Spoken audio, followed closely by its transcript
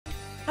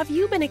Have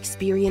you been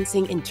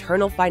experiencing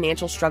internal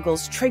financial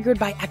struggles triggered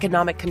by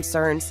economic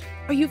concerns?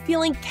 Are you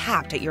feeling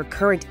capped at your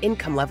current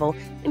income level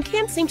and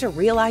can't seem to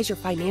realize your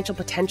financial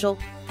potential?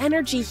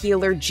 Energy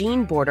healer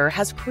Gene Border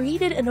has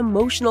created an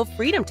emotional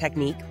freedom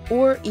technique,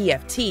 or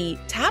EFT,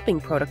 tapping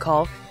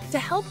protocol to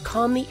help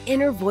calm the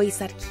inner voice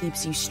that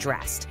keeps you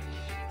stressed.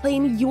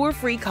 Claim your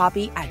free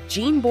copy at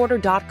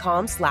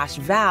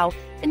geneborder.com/vow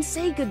and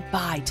say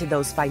goodbye to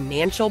those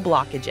financial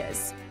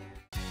blockages.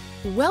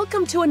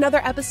 Welcome to another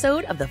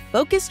episode of the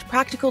Focused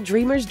Practical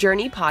Dreamer's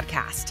Journey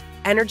podcast,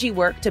 Energy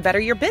Work to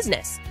Better Your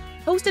Business,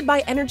 hosted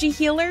by energy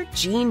healer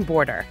Gene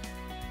Border.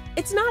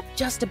 It's not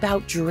just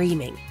about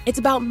dreaming, it's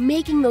about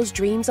making those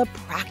dreams a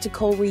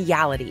practical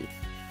reality.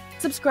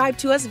 Subscribe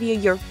to us via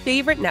your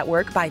favorite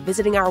network by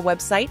visiting our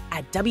website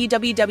at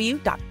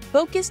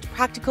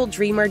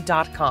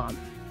www.focusedpracticaldreamer.com.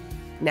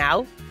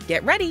 Now,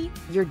 get ready.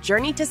 Your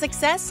journey to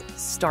success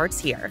starts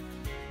here.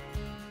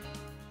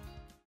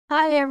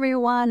 Hi,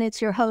 everyone.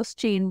 It's your host,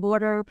 Gene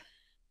Border,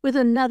 with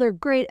another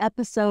great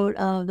episode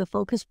of the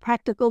Focused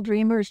Practical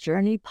Dreamer's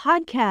Journey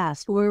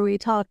podcast, where we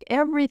talk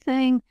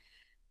everything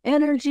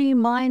energy,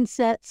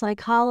 mindset,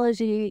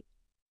 psychology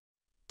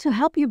to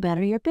help you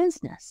better your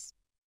business.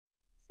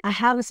 I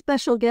have a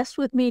special guest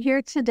with me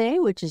here today,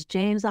 which is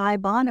James I.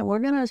 Bond, and we're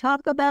going to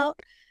talk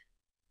about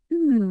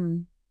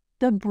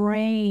the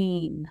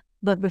brain.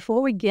 But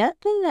before we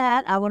get to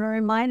that, I want to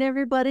remind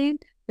everybody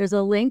there's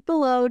a link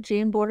below,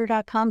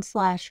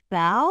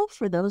 geneborder.com/vow,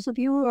 for those of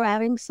you who are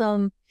having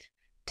some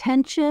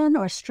tension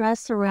or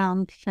stress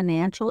around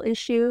financial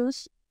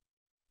issues,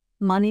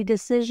 money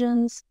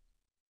decisions,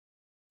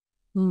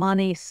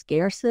 money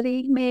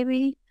scarcity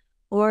maybe,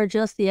 or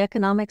just the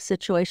economic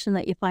situation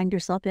that you find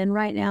yourself in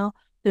right now.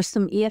 There's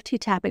some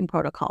EFT tapping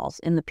protocols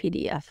in the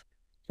PDF.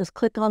 Just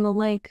click on the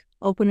link,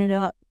 open it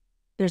up.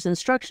 There's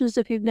instructions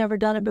if you've never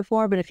done it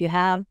before, but if you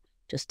have,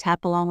 just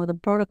tap along with the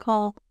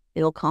protocol.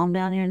 It'll calm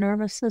down your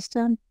nervous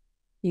system.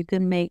 You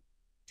can make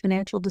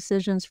financial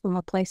decisions from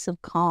a place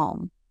of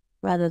calm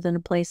rather than a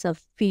place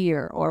of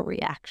fear or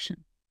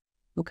reaction.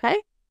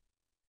 Okay?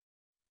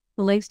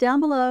 The link's down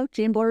below,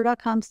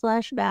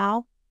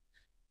 geneborder.com/vow.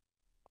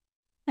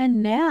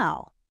 And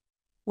now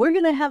we're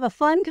going to have a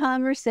fun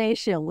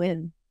conversation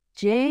with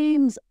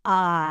James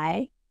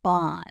I.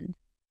 Bond.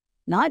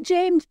 Not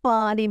James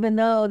Bond, even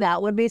though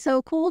that would be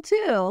so cool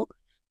too.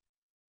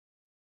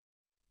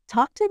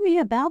 Talk to me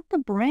about the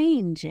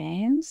brain,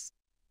 James.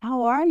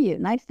 How are you?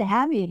 Nice to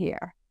have you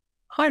here.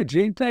 Hi,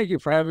 Gene. Thank you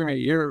for having me.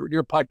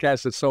 Your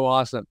podcast is so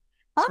awesome,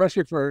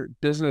 especially for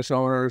business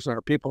owners or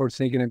people who are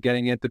thinking of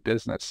getting into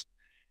business.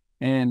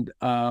 And,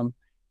 I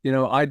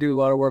do a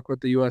lot of work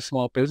with the U.S.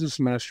 Small Business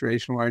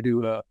Administration, where I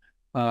do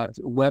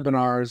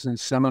webinars and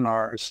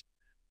seminars.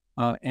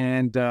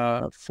 And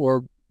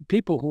for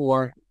people who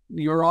are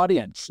your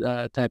audience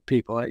type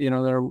people,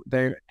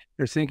 they're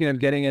thinking of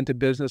getting into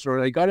business,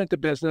 or they got into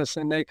business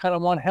and they kind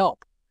of want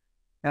help.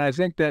 And I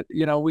think that,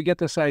 we get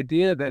this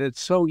idea that it's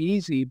so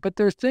easy, but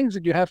there's things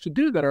that you have to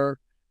do that are,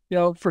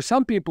 for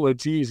some people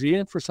it's easy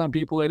and for some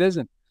people it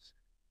isn't.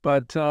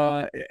 But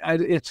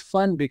it's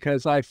fun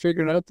because I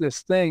figured out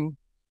this thing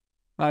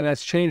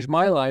that's changed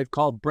my life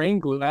called Brain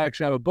Glue. I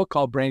actually have a book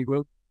called Brain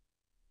Glue,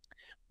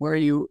 where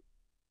you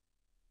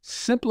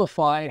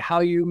simplify how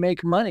you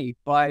make money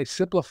by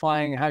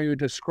simplifying how you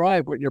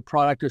describe what your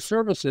product or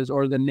service is,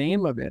 or the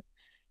name of it.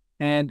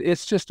 And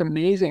it's just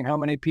amazing how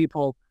many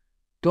people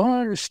don't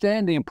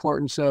understand the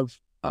importance of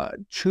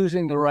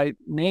choosing the right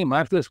name. I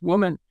have this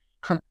woman,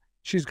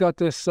 she's got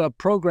this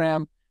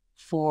program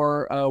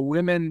for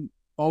women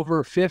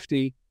over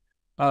 50,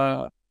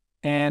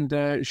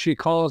 and she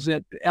calls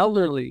it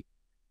elderly.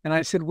 And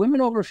I said,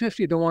 women over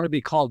 50 don't want to be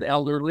called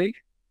elderly.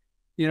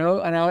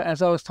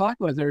 As I was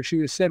talking with her,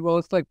 she said, well,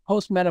 it's like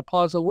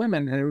postmenopausal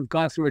women, and we've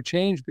gone through a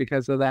change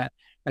because of that.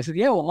 I said,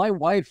 yeah, well, my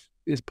wife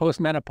is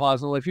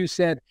postmenopausal. If you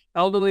said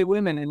elderly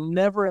women, and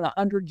never in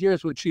 100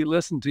 years would she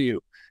listen to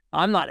you.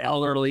 I'm not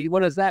elderly.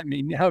 What does that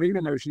mean?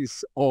 Even though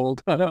she's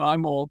old, I know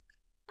I'm old.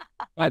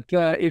 But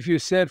if you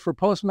said for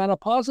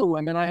postmenopausal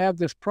women, I have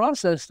this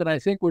process that I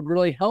think would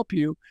really help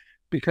you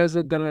because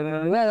of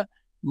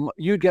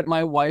you'd get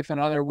my wife and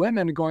other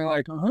women going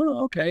like,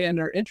 oh, okay, and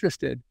they're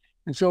interested.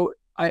 And so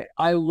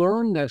I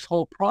learned this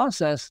whole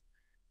process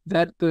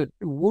that the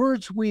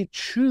words we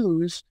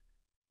choose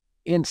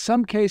in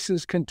some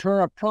cases can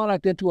turn a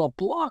product into a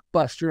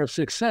blockbuster of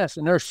success.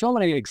 And there's so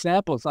many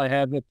examples I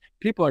have that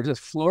people are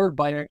just floored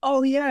by it.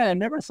 Oh yeah, I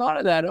never thought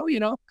of that. Oh,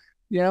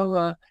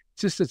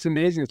 it's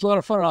amazing. It's a lot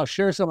of fun. I'll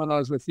share some of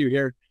those with you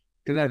here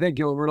because I think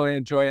you'll really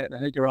enjoy it. And I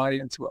think your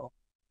audience will.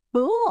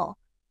 Cool.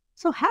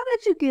 So how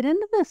did you get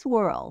into this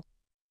world?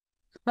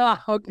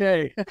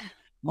 Okay.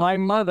 My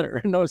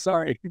mother. No,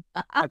 sorry.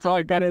 That's how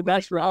I got it.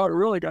 That's how I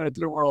really got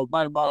into the world.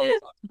 My mom.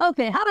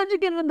 Okay. How did you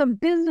get into the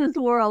business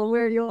world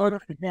where you are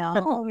now?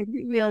 Let me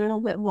give you a little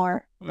bit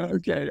more.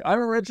 Okay. I'm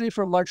originally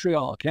from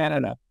Montreal,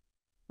 Canada.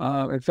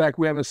 In fact,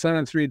 we have a son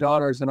and 3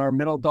 daughters, and our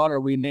middle daughter,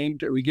 we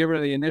give her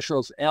the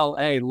initials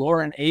L.A.,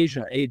 Lauren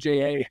Asia,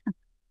 A-J-A.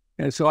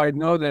 And so I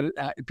know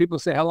that people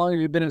say, how long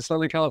have you been in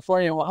Southern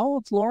California? Well, how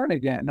old's Lauren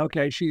again?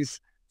 Okay, she's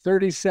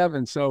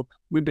 37. So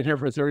we've been here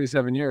for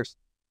 37 years.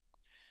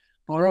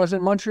 When I was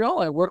in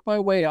Montreal, I worked my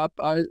way up.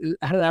 I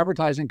had an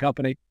advertising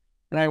company,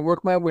 and I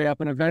worked my way up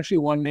and eventually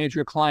won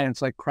major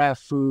clients like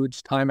Kraft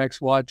Foods,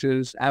 Timex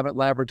Watches, Abbott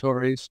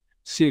Laboratories,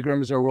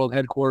 Seagram's. Their world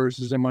headquarters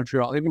is in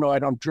Montreal. Even though I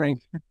don't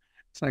drink,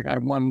 it's like I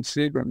won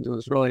Seagram's. It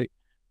was really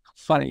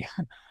funny.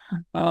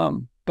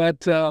 So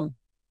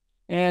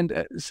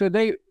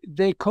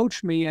they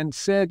coached me and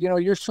said,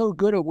 you're so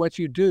good at what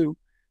you do.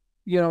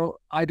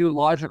 I do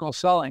logical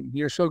selling.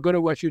 You're so good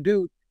at what you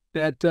do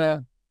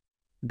that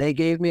they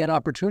gave me an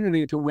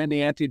opportunity to win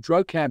the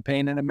anti-drug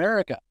campaign in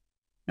America.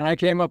 And I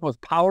came up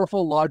with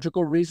powerful,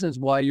 logical reasons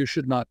why you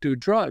should not do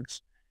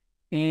drugs.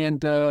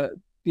 And,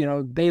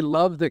 they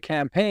loved the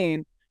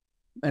campaign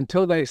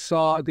until they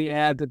saw the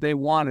ad that they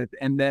wanted.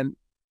 And then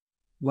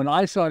when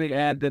I saw the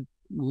ad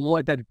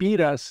that beat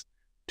us,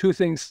 two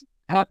things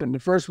happened. The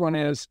first one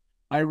is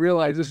I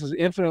realized this is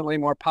infinitely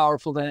more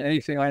powerful than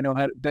anything I know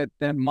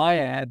than my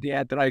ad, the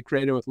ad that I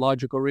created with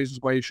logical reasons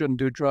why you shouldn't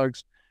do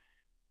drugs.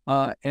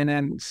 And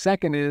then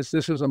second is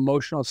this was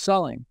emotional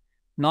selling,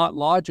 not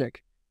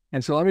logic.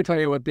 And so let me tell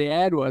you what the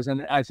ad was.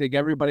 And I think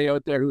everybody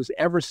out there who's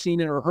ever seen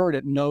it or heard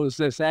it knows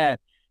this ad.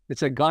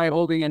 It's a guy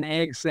holding an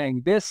egg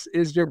saying, this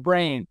is your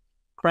brain,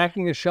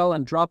 cracking the shell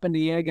and dropping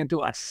the egg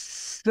into a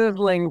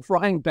sizzling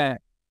frying pan.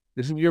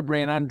 This is your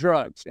brain on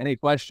drugs. Any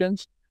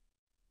questions?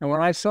 And when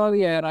I saw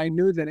the ad, I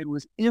knew that it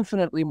was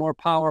infinitely more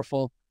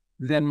powerful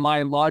than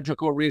my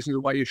logical reasons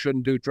why you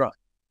shouldn't do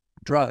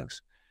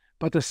drugs.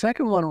 But the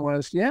second one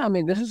was,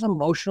 this is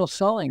emotional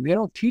selling. They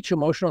don't teach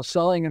emotional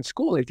selling in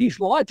school. They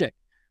teach logic,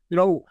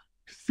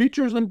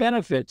 features and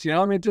benefits,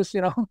 tell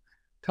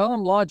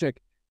them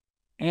logic.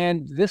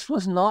 And this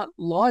was not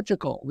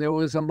logical. There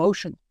was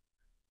emotion.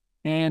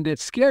 And it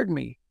scared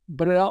me.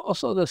 But it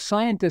also, the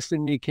scientist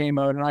in me came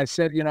out and I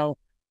said,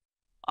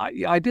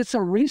 I did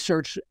some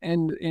research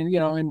in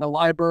the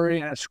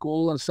library and at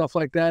school and stuff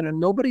like that. And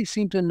nobody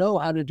seemed to know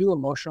how to do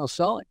emotional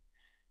selling.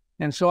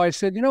 And so I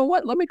said, you know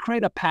what? Let me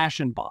create a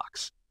passion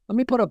box. Let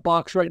me put a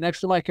box right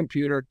next to my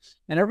computer.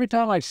 And every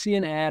time I see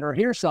an ad or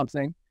hear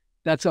something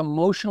that's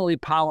emotionally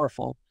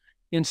powerful,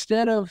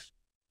 instead of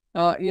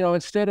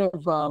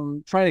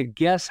trying to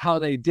guess how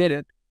they did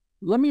it,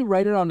 let me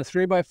write it on a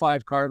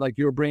 3x5 card, like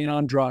your brain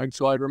on drugs.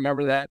 So I'd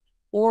remember that,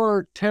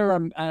 or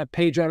tear a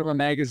page out of a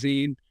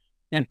magazine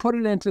and put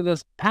it into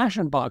this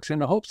passion box in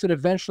the hopes that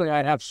eventually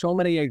I'd have so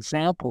many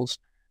examples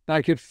that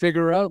I could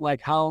figure out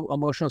like how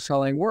emotional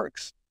selling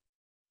works.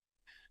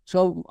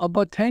 So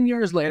about 10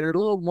 years later, a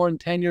little more than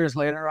 10 years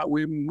later,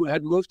 we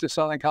had moved to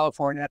Southern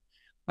California.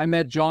 I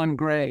met John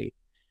Gray.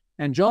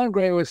 And John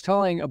Gray was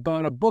telling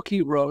about a book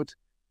he wrote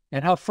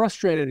and how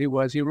frustrated he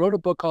was. He wrote a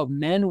book called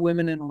Men,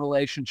 Women, and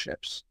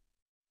Relationships.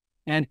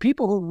 And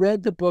people who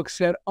read the book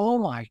said, oh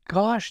my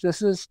gosh,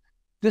 this is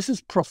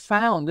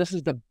profound. This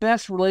is the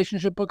best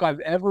relationship book I've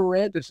ever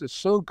read. This is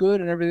so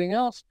good and everything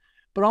else.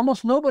 But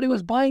almost nobody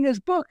was buying his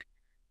book.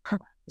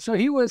 So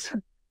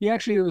he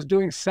actually was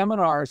doing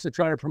seminars to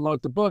try to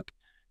promote the book.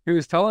 He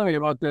was telling me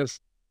about this.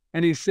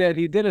 And he said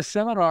he did a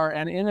seminar.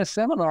 And in a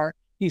seminar,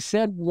 he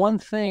said one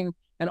thing.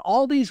 And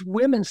all these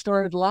women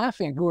started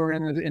laughing who were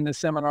in the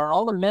seminar. And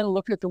all the men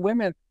looked at the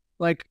women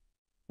like,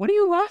 what are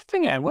you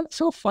laughing at? What's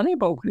so funny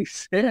about what he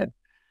said?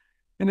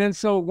 And then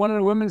so one of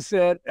the women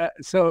said,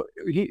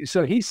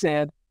 he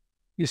said,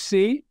 you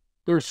see,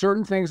 there are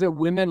certain things that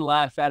women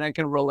laugh at and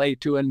can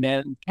relate to and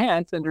men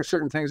can't. And there are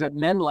certain things that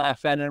men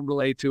laugh at and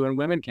relate to and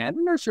women can't.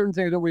 And there are certain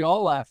things that we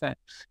all laugh at.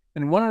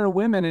 And one of the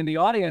women in the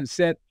audience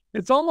said,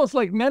 it's almost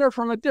like men are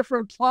from a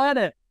different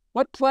planet.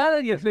 What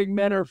planet do you think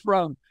men are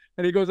from?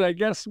 And he goes, I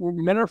guess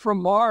men are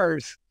from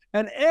Mars.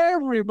 And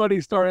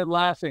everybody started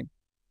laughing.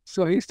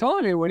 So he's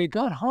telling me when he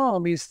got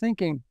home, he's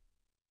thinking,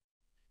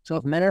 so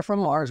if men are from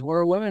Mars, where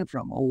are women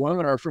from? Well,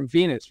 women are from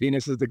Venus.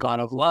 Venus is the god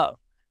of love.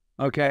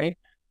 Okay.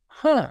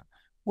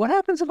 What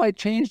happens if I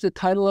change the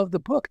title of the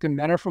book to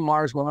Men Are From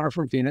Mars, Women Are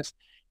From Venus,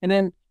 and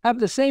then have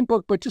the same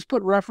book, but just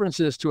put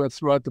references to it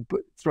throughout the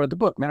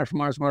book? Men Are From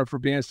Mars, Women Are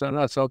From Venus,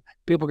 so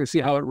people can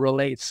see how it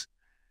relates.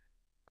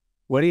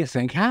 What do you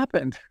think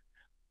happened?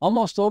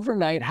 Almost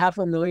overnight,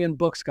 500,000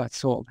 books got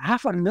sold.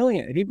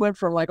 500,000. He went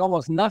from like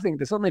almost nothing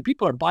to suddenly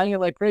people are buying it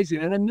like crazy,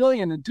 and 1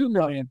 million and 2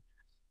 million.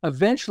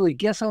 Eventually,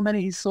 guess how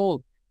many he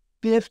sold?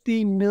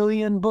 50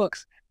 million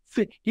books.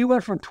 He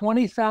went from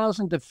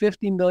 20,000 to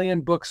 50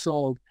 million books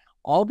sold,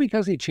 all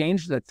because he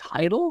changed the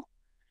title.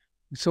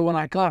 So when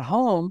I got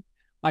home,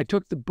 I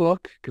took the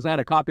book, because I had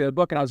a copy of the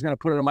book, and I was going to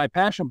put it in my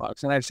passion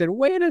box. And I said,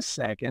 wait a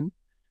second.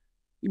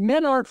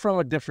 Men aren't from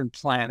a different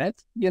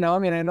planet. I know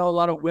a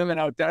lot of women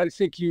out there. I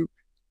think you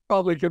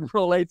probably can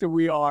relate that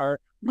we are.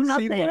 I'm not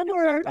saying a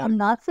word. I'm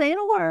not saying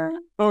a word.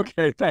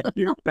 Okay, thank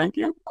you. Thank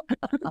you.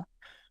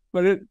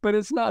 But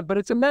it's not. But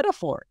it's a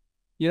metaphor.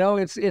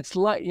 It's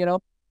like,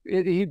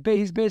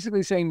 he's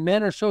basically saying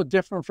men are so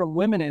different from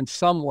women in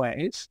some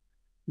ways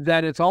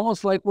that it's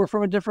almost like we're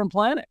from a different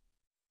planet.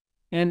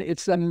 And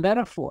it's a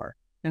metaphor.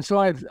 And so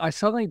I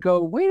suddenly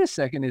go, wait a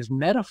second, is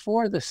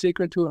metaphor the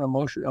secret to an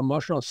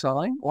emotional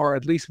selling, or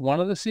at least one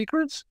of the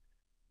secrets?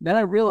 Then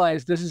I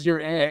realized this is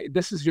your egg,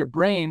 this is your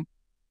brain.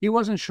 He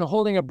wasn't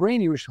holding a brain,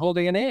 he was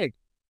holding an egg.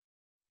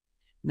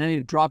 And then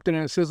he dropped it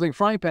in a sizzling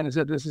frying pan and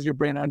said, this is your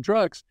brain on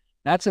drugs.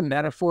 That's a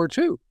metaphor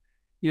too.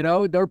 You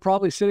know, they're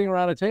probably sitting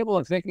around a table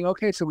and thinking,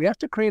 okay, so we have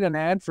to create an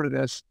ad for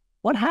this.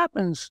 What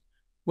happens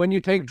when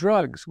you take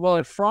drugs? Well,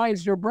 it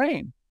fries your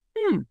brain.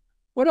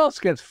 What else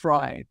gets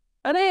fried?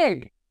 An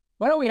egg.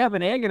 Why don't we have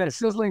an egg in a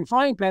sizzling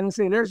frying pan and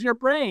say, there's your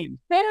brain?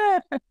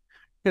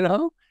 You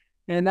know?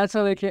 And that's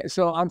how they came.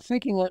 So I'm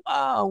thinking like,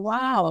 oh,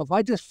 wow, if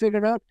I just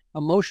figured out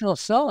emotional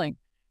selling.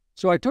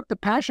 So I took the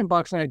passion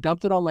box and I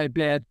dumped it on my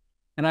bed,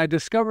 and I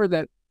discovered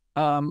that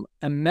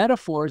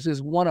metaphors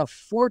is one of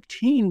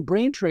 14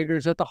 brain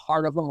triggers at the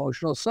heart of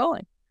emotional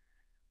selling.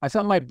 I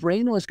thought my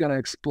brain was going to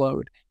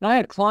explode. And I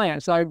had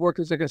clients. I worked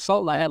as a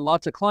consultant. I had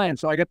lots of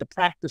clients, so I got to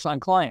practice on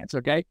clients,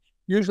 okay?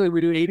 Usually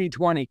we do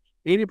 80-20.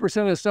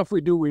 80% of the stuff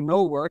we do we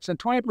know works, and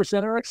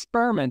 20% are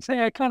experiments.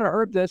 Hey, I kind of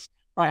heard this,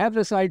 or I have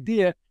this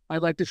idea.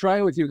 I'd like to try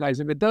it with you guys.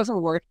 If it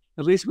doesn't work,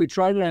 at least we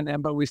tried it on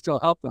them, but we still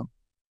help them.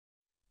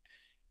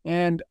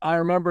 And I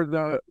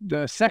remember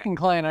the second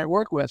client I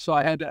worked with, so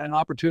I had an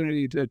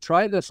opportunity to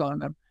try this on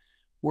them,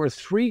 were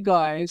three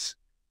guys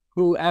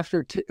who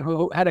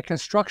who had a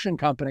construction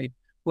company,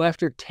 who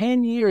after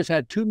 10 years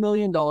had $2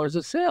 million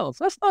of sales.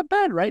 That's not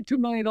bad, right? $2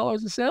 million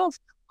of sales?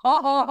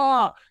 Ha, ha,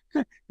 ha.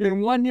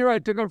 In 1 year, I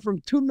took them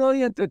from 2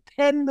 million to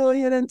 10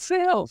 million in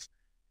sales.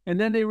 And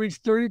then they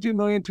reached 32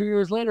 million 2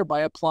 years later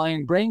by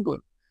applying brain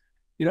glue.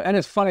 You know, and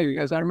it's funny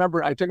because I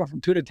remember I took them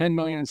from 2 to 10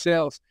 million in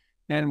sales.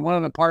 And one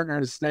of the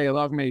partners, they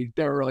love me.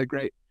 They were really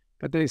great.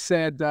 But they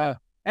said,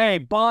 hey,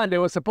 Bond, it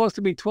was supposed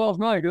to be 12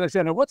 million. Because I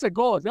said, what's the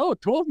goal? I said, oh,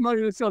 12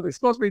 million in sales. It's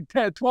supposed to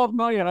be 12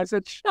 million. I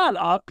said, shut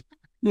up.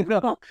 You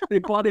know, they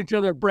bought each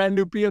other brand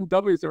new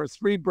BMWs. There were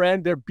three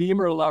they're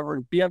Beamer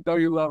lovers,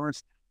 BMW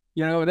lovers.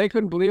 You know, they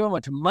couldn't believe how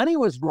much money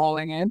was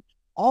rolling in,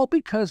 all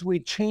because we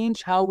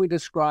changed how we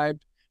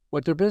described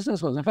what their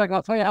business was. In fact,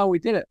 I'll tell you how we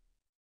did it.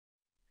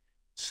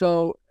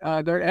 So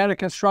they're at a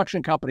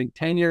construction company,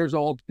 10 years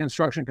old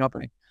construction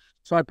company.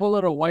 So I pulled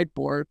out a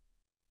whiteboard,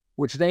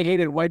 which they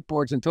hated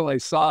whiteboards until they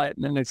saw it.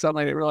 And then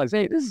they realized,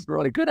 hey, this is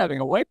really good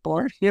having a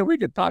whiteboard. Yeah, we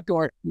could talk to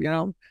our,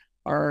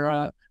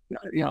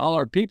 all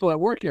our people that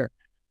work here.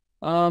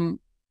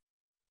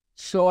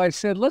 So I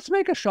said, let's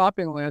make a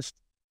shopping list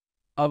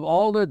of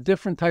all the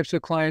different types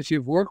of clients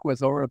you've worked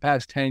with over the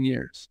past 10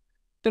 years.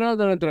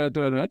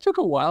 It took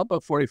a while,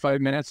 about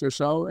 45 minutes or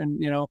so. And,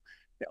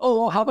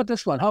 oh, how about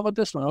this one? How about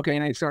this one? Okay.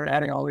 And I started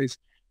adding all these.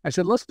 I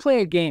said, let's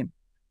play a game.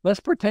 Let's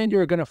pretend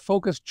you're going to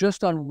focus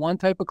just on one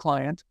type of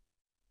client,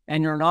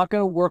 and you're not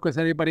going to work with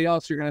anybody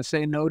else. You're going to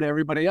say no to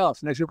everybody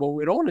else. And they said, well,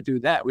 we don't want to do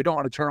that. We don't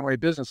want to turn away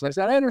business. And I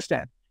said, I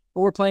understand,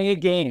 but we're playing a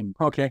game.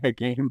 Okay, a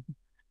game.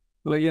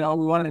 Well,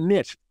 we want a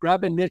niche.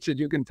 Grab a niche that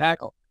you can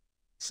tackle.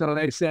 So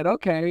they said,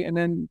 okay.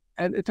 And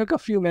it took a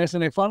few minutes,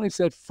 and they finally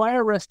said,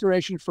 fire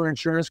restoration for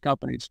insurance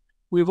companies.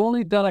 We've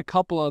only done a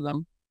couple of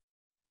them,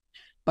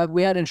 but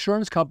we had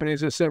insurance companies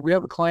that said, we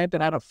have a client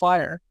that had a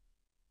fire,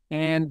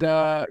 and,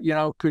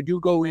 could you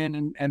go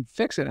in and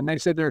fix it? And they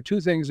said, there are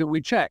two things that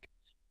we check.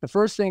 The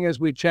first thing is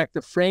we check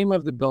the frame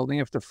of the building.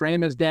 If the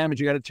frame is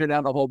damaged, you got to tear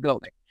down the whole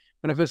building.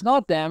 But if it's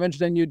not damaged,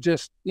 then you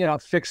just,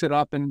 fix it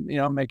up and,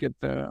 make it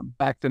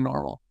back to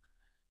normal.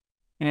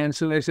 And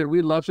so they said,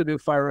 we'd love to do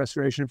fire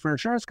restoration for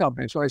insurance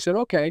companies. So I said,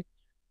 okay,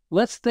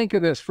 let's think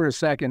of this for a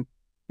second.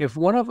 If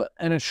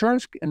an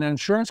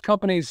insurance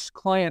company's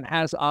client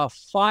has a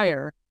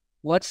fire,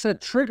 what's the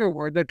trigger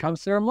word that comes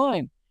to their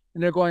mind?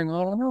 And they're going,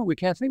 oh, no, we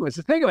can't think of it.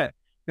 So think of it.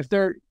 If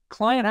their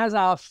client has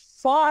a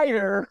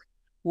fire,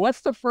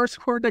 what's the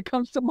first word that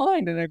comes to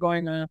mind? And they're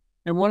going, and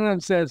one of them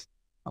says,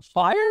 a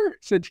fire? I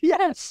said,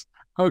 yes.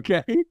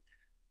 Okay.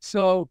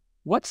 So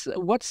what's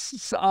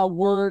a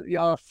word,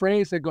 a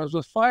phrase that goes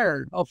with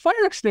fire? Oh,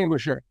 fire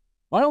extinguisher.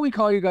 Why don't we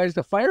call you guys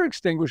the fire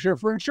extinguisher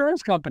for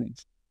insurance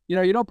companies?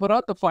 You don't put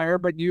out the fire,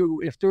 but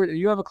if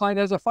you have a client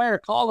that has a fire,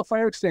 call the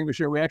fire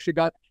extinguisher. We actually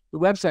got the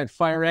website,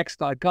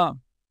 firex.com.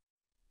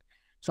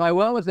 So I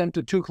went with them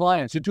to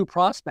two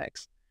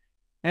prospects.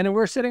 And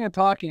we're sitting and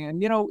talking.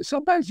 And,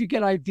 sometimes you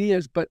get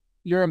ideas, but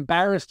you're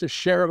embarrassed to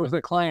share it with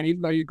a client,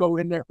 even though you go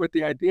in there with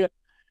the idea.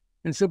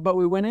 And so, but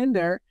we went in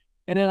there,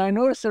 and then I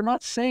noticed they're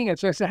not saying it.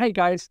 So I said, hey,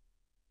 guys,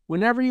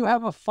 whenever you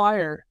have a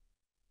fire,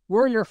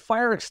 we're your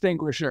fire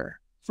extinguisher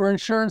for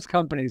insurance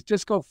companies.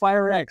 Just go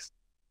FireX.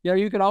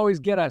 You can always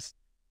get us.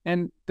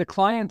 And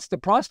the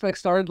prospects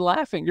started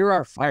laughing. You're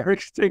our fire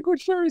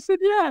extinguisher? I said,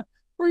 yeah,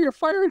 we're your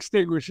fire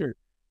extinguisher.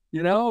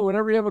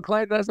 Whenever you have a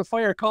client that has a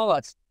fire, call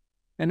us.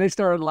 And they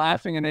started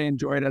laughing, and they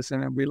enjoyed us,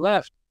 and then we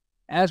left.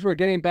 As we're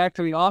getting back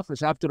to the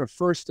office after the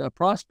first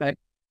prospect,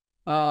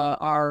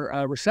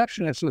 our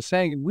receptionist was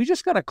saying, we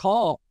just got a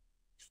call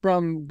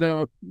from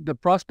the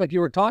prospect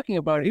you were talking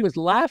about. He was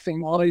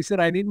laughing while he said,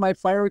 I need my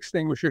fire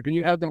extinguisher. Can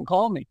you have them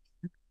call me?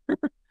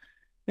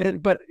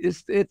 But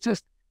it's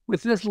just,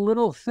 with this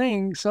little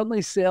thing,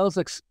 suddenly sales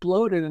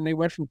exploded and they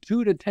went from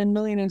 2 to 10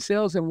 million in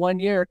sales in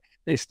 1 year.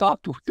 They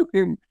stopped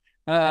doing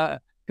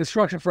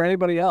construction for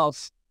anybody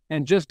else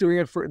and just doing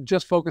it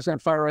just focus on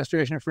fire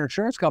restoration for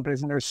insurance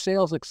companies, and their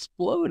sales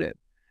exploded,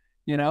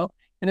 you know?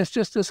 And it's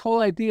just this whole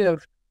idea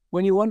of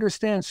when you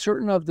understand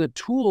certain of the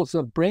tools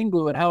of brain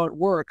glue and how it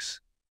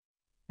works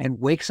and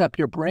wakes up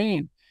your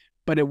brain,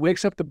 but it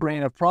wakes up the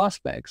brain of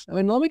prospects. I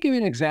mean, let me give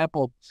you an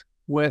example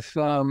with,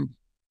 so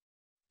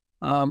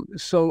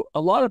a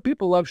lot of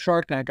people love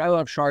Shark Tank. I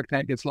love Shark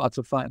Tank. It's lots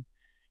of fun.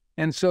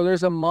 And so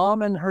there's a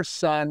mom and her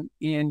son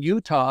in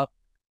Utah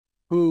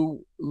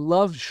who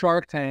loved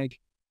Shark Tank.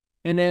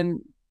 And then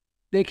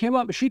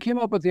she came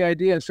up with the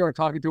idea and started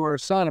talking to her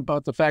son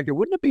about the fact that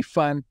wouldn't it be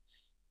fun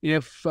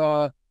if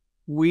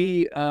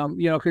we,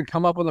 could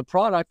come up with a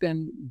product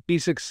and be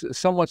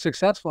somewhat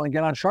successful and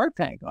get on Shark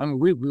Tank. I mean,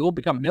 we will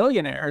become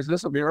millionaires.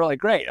 This will be really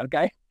great.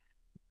 Okay.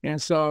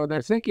 And so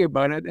they're thinking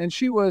about it. And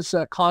she was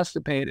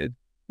constipated.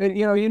 And,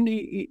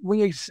 when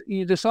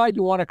you decide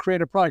you want to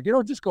create a product, you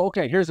don't just go,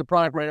 okay, here's the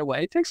product right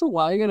away. It takes a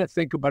while. You're going to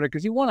think about it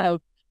because you want to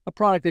have a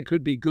product that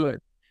could be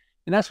good.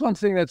 And that's one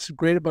thing that's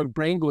great about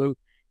brain glue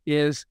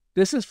is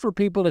this is for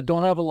people that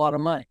don't have a lot of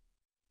money.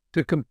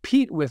 To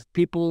compete with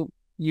people,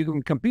 you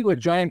can compete with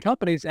giant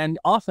companies and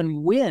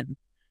often win,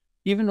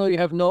 even though you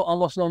have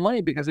almost no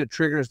money, because it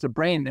triggers the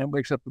brain and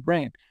wakes up the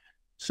brain.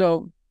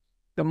 So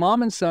the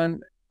mom and son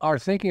are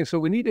thinking, so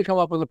we need to come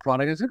up with a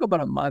product. It took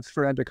about a month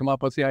for them to come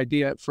up with the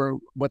idea for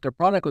what their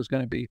product was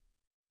going to be.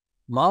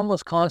 Mom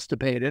was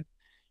constipated.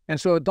 And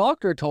so a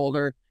doctor told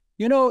her,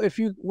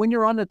 when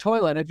you're on the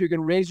toilet, if you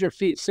can raise your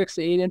feet 6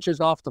 to 8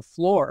 inches off the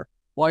floor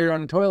while you're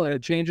on the toilet,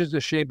 it changes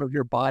the shape of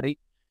your body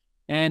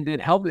and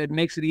it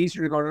makes it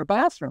easier to go to the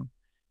bathroom.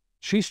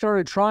 She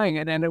started trying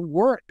it and it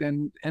worked.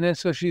 And then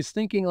so she's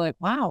thinking like,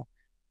 wow,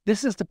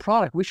 this is the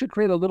product. We should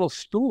create a little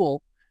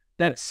stool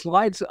that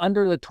slides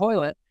under the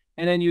toilet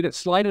and then you just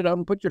slide it up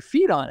and put your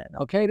feet on it.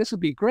 Okay, this would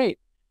be great.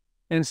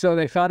 And so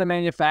they found a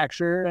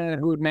manufacturer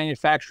who would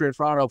manufacture it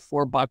for, I don't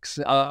know,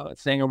 $4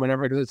 thing or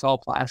whatever, because it's all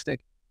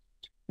plastic.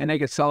 And they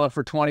could sell it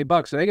for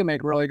 $20, so they can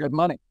make really good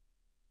money.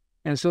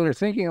 And so they're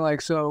thinking like,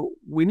 so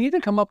we need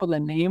to come up with a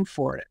name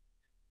for it.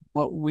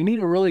 Well, we need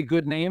a really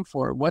good name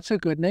for it. What's a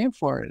good name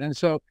for it? And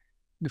so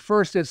the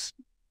first it's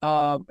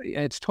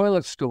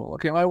toilet stool.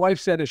 Okay, my wife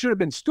said it should have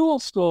been stool,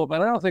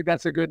 but I don't think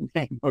that's a good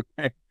name.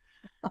 Okay,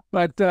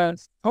 but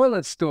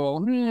toilet stool.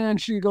 And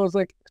she goes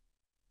like,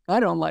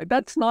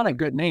 that's not a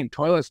good name,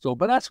 toilet stool,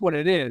 but that's what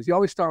it is. You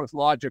always start with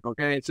logic.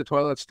 Okay, it's a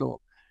toilet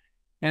stool.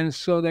 And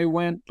so they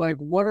went like,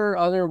 what are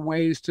other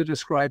ways to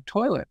describe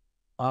toilet?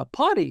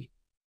 Potty.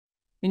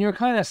 And you're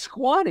kind of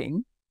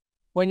squatting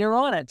when you're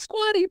on it.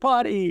 Squatty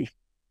potty.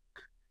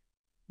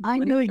 I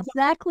knew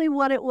exactly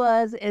what it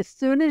was as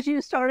soon as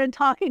you started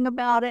talking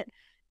about it,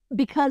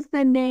 because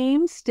the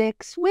name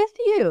sticks with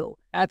you.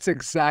 That's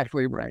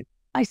exactly right.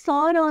 I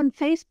saw it on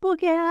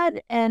Facebook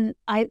ad and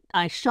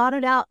I shot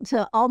it out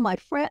to all my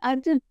friends. I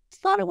just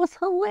thought it was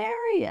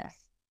hilarious.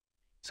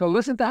 So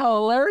listen to how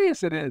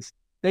hilarious it is.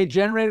 They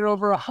generated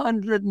over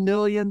 $100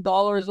 million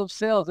of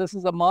sales. This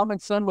is a mom and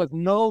son with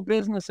no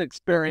business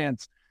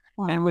experience.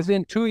 Wow. And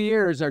within 2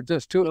 years, or about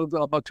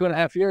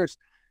 2.5 years,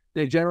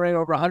 they generated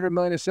over $100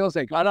 million of sales.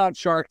 They got on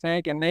Shark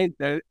Tank, and they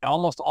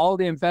almost all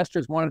the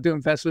investors wanted to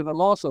invest with them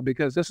also,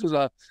 because this was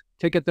a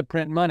ticket to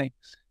print money.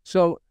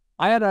 So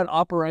I had an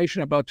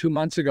operation about 2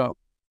 months ago.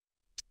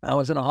 I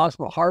was in a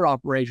hospital, heart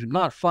operation,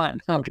 not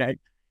fun. Okay.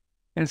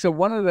 And so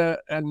one of the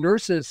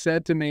nurses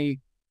said to me,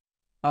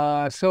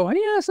 so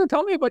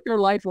tell me about your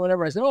life or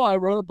whatever. I said, I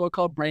wrote a book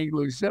called Brain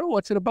Glue. She said,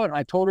 what's it about? And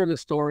I told her the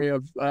story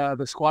of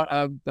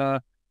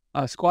the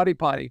squatty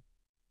potty.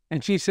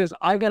 And she says,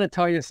 I got to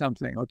tell you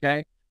something.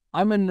 Okay.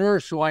 I'm a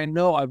nurse, so I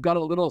know I've got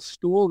a little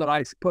stool that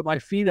I put my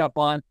feet up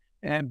on.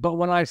 But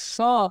when I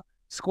saw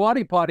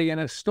squatty potty in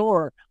a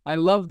store, I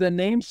loved the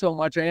name so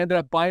much, I ended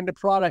up buying the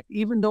product,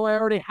 even though I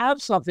already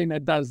have something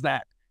that does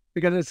that,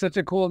 because it's such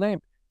a cool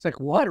name. It's like,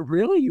 what,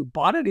 really? You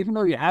bought it even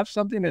though you have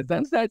something that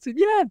does that? I said,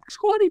 yeah,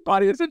 squatty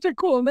potty is such a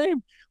cool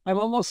name. I'm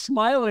almost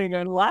smiling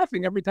and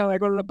laughing every time I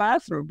go to the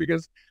bathroom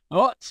because,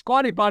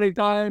 squatty potty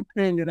time,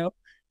 and,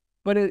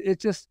 but it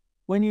just,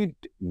 when you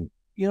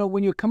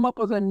come up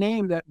with a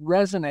name that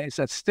resonates,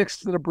 that sticks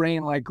to the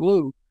brain like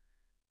glue,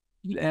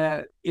 you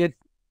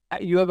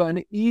have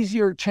an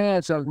easier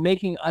chance of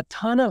making a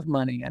ton of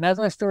money. And as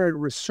I started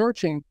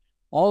researching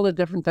all the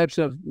different types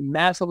of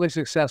massively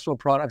successful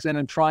products and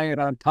then trying it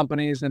on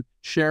companies and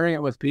sharing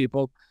it with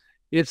people,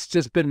 it's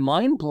just been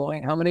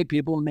mind-blowing how many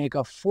people make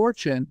a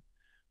fortune,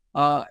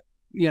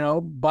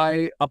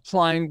 by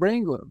applying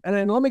brain glue. And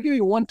then let me give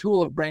you one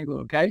tool of brain glue,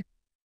 okay?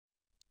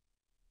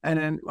 And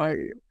then,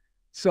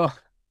 so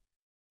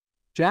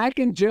Jack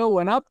and Jill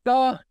went up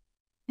the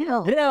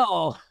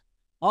hill.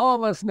 All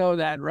of us know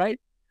that, right?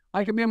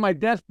 I could be on my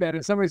deathbed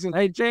and somebody says,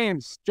 hey,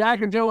 James,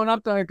 Jack and Jill went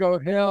up there and go,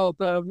 hill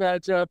to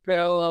fetch a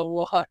pail of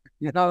water.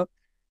 The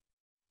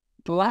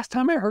last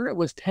time I heard it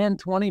was 10,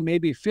 20,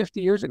 maybe 50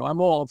 years ago. I'm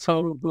old,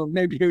 so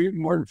maybe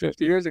even more than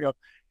 50 years ago.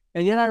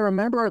 And yet I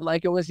remember it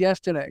like it was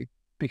yesterday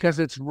because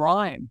it's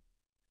rhyme.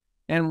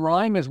 And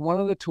rhyme is one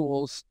of the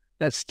tools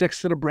that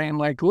sticks to the brain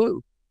like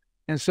glue.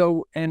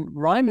 And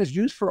rhyme is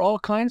used for all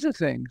kinds of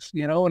things.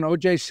 In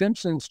O.J.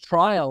 Simpson's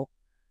trial,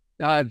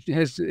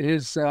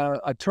 his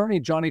attorney,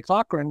 Johnny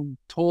Cochran,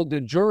 told the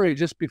jury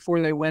just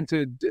before they went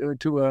to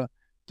do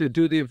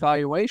the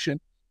evaluation,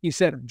 he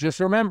said,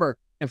 just remember,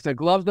 if the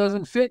glove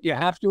doesn't fit, you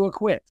have to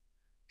acquit,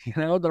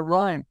 the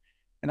rhyme.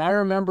 And I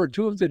remember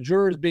two of the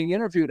jurors being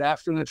interviewed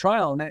after the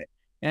trial,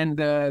 and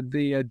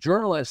the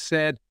journalist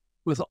said,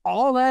 with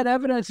all that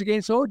evidence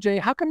against O.J.,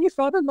 how come you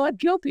thought him not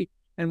guilty?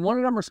 And one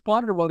of them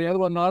responded while the other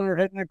one nodded her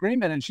head in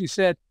agreement. And she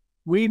said,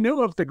 we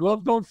knew if the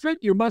glove don't fit,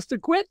 you must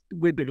acquit.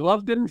 When the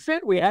glove didn't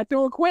fit, we had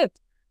to acquit.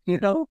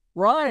 Rhyme.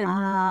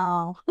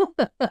 Wow.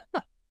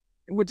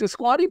 Which the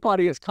squatty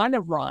potty is kind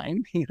of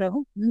rhyme,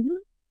 Mm-hmm.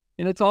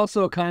 And it's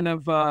also kind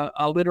of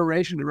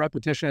alliteration and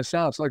repetition of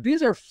sounds. Like,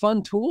 these are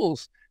fun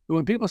tools.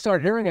 When people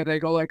start hearing it, they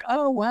go like,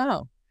 oh,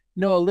 wow.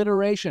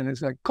 Alliteration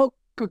is like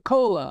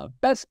Coca-Cola,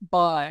 Best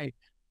Buy.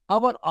 How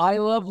about I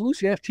Love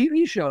Lucy? I have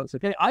TV shows,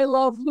 okay? I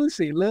Love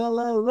Lucy, la,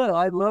 la, la,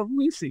 I Love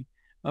Lucy.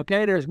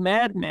 Okay, there's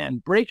Mad Men,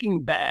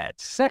 Breaking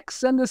Bad,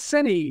 Sex and the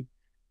City,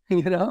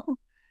 How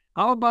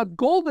about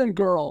Golden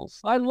Girls?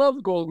 I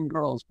love Golden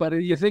Girls, but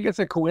you think it's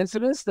a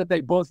coincidence that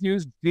they both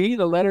use G,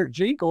 the letter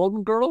G,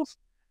 Golden Girls?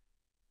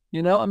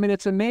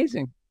 It's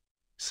amazing.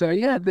 So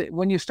yeah,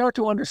 when you start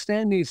to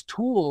understand these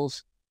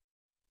tools,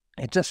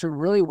 it just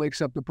really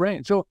wakes up the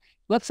brain. So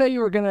let's say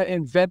you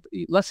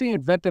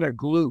invented a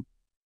glue.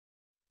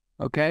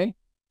 Okay,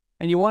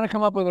 and you want to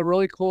come up with a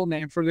really cool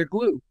name for the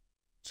glue.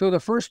 So the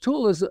first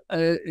tool is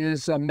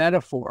a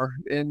metaphor,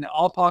 and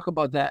I'll talk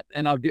about that,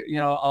 and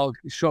I'll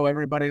show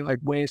everybody like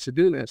ways to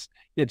do this.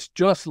 It's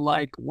just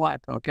like what,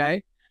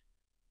 okay?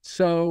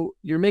 So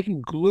you're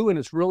making glue, and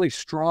it's really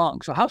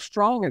strong. So how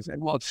strong is it?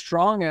 Well, it's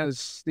strong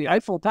as the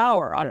Eiffel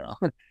Tower. I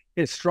don't know.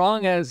 It's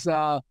strong as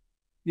I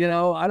don't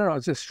know.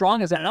 It's as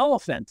strong as an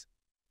elephant.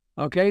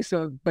 Okay,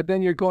 so, but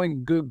then you're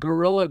going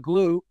gorilla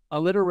glue.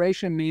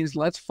 Alliteration means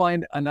let's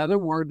find another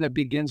word that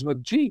begins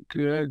with G.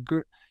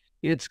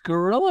 It's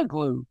gorilla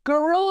glue.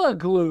 Gorilla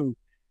glue.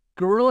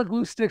 Gorilla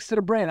glue sticks to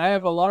the brain. I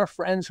have a lot of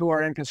friends who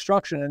are in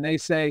construction, and they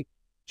say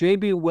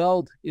JB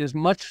Weld is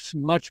much,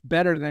 much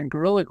better than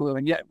gorilla glue.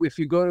 And yet, if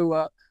you go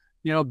to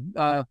you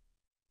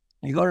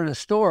go to the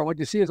store, what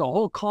you see is a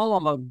whole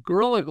column of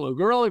gorilla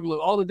glue,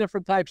 all the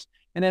different types.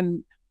 And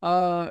then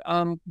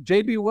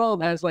JB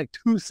Weld has like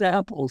 2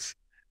 samples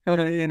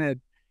in it.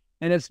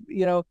 And it's,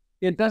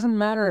 it doesn't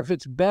matter if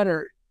it's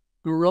better.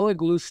 Gorilla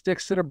glue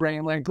sticks to the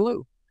brain like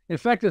glue. In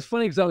fact, it's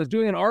funny because I was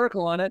doing an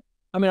article on it.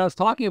 I was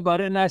talking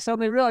about it, and I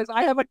suddenly realized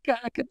I have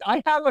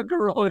a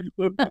gorilla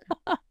glue.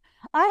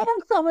 I have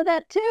some of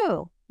that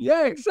too.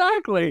 Yeah,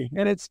 exactly.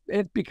 And it's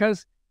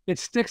because it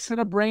sticks to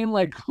the brain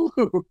like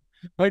glue,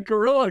 like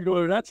gorilla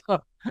glue. That's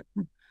how.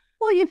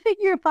 Well, you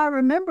figure if I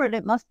remember it,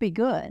 it must be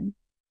good.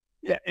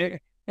 Yeah,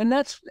 and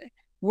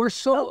we're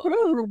so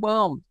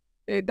overwhelmed.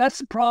 That's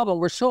the problem.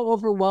 We're so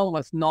overwhelmed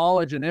with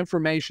knowledge and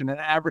information and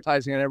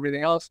advertising and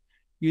everything else.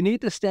 You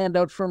need to stand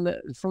out from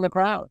the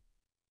crowd.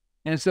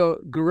 And so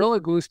gorilla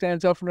glue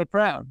stands out from the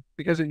crowd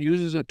because it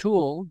uses a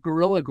tool,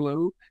 gorilla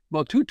glue.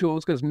 Well, 2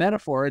 tools, because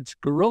metaphor, it's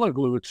gorilla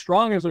glue. It's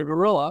strong as a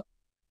gorilla,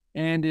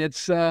 and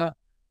it's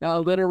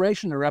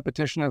alliteration, a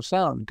repetition of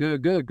sound.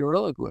 Good,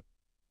 gorilla glue.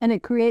 And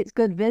it creates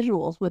good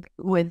visuals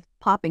with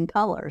popping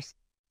colors.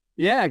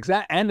 Yeah,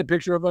 exactly. And the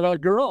picture of a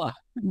gorilla.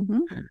 Mm-hmm.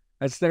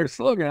 That's their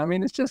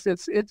slogan.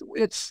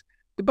 It's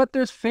but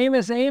there's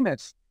famous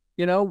Amos.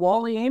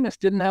 Wally Amos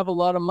didn't have a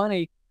lot of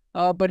money,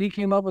 but he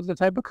came up with the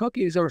type of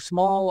cookies or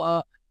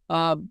small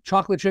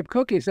chocolate chip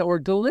cookies that were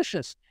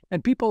delicious,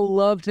 and people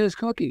loved his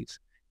cookies.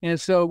 And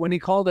so when he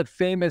called it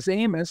Famous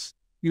Amos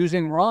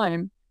using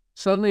rhyme,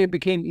 suddenly it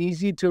became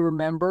easy to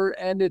remember,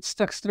 and it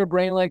stuck to the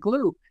brain like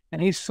glue.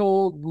 And he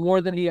sold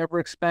more than he ever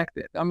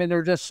expected. There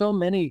are just so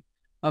many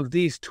of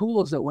these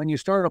tools that when you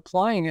start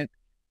applying it,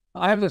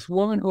 I have this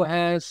woman who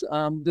has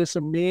this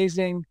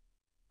amazing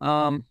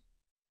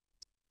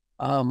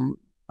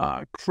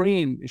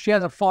cream. She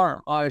has a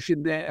farm. Her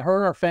and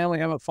her family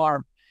have a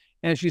farm.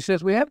 And she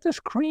says, we have this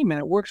cream, and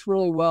it works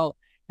really well,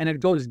 and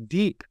it goes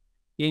deep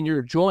in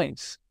your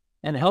joints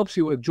and helps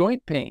you with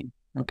joint pain,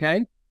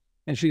 okay?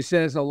 And she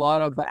says a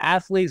lot of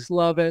athletes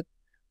love it.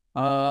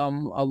 A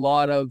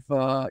lot of,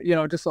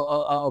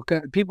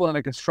 people in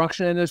the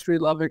construction industry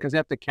love it because they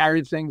have to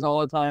carry things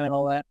all the time and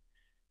all that.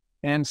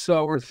 And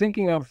so we're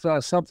thinking of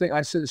something.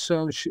 I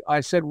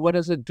said, what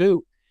does it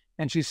do?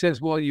 And she says,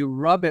 well, you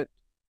rub it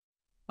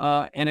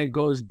and it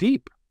goes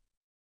deep.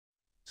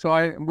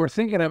 So we're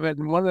thinking of it,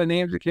 and one of the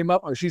names that came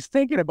up, she's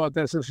thinking about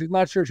this, so she's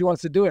not sure she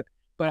wants to do it.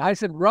 But I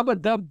said,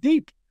 rub-a-dub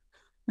deep.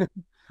 And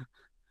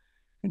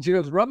she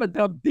goes,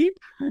 rub-a-dub deep?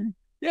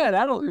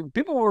 Yeah,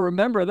 people will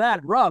remember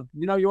that. Rub,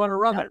 you want to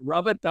rub it.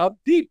 Rub-a-dub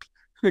deep,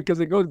 because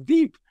it goes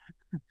deep.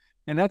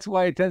 And that's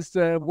why it tends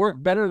to work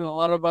better than a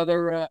lot of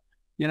other,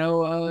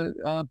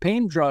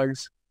 pain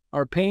drugs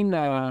or pain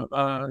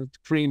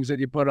creams that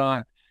you put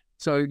on.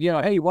 So,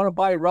 hey, you want to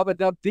buy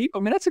Rub-a-Dub Deep?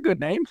 That's a good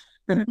name.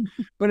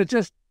 But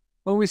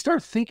when we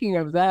start thinking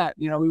of that,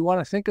 we want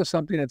to think of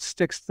something that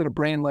sticks to the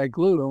brain like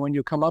glue. And when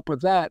you come up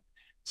with that,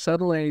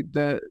 suddenly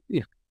the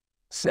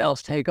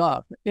sales take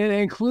off,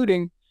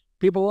 including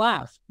people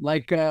laugh,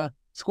 like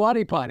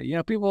Squatty Potty.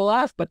 People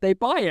laugh, but they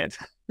buy it.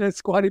 That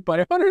Squatty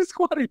Potty,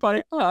 Squatty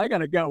Potty. Oh, I got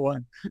to get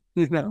one,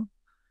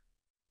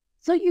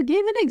 So you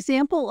gave an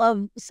example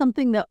of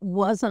something that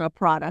wasn't a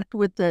product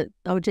with the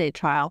OJ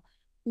trial.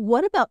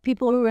 What about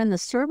people who are in the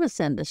service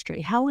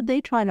industry? How would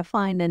they try to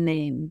find a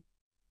name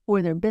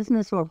for their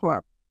business or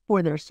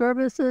for their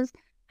services?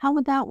 How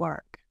would that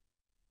work?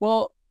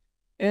 Well,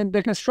 and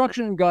the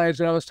construction guys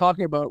that I was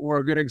talking about were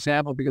a good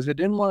example because they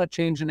didn't want to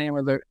change the name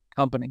of the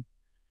company.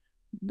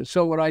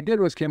 So what I did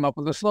was came up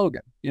with a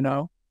slogan,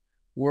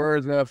 we're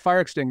the fire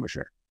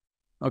extinguisher.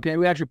 Okay,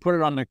 we actually put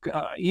it on the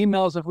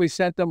emails if we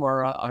sent them,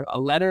 or a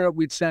letter that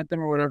we'd sent them,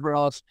 or whatever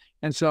else.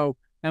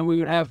 And we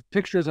would have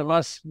pictures of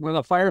us with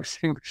a fire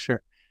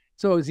extinguisher.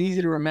 So it was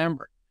easy to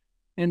remember.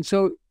 And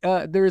so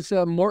there's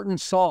Morton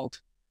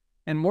Salt.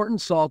 And Morton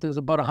Salt is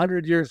about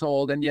 100 years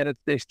old, and yet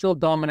they still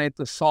dominate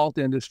the salt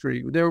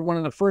industry. They were one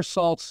of the first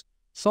salts.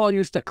 Salt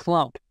used to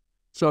clump.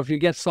 So if you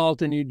get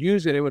salt and you'd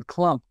use it, it would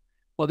clump.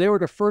 Well, they were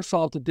the first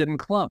salt that didn't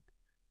clump.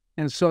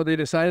 And so they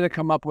decided to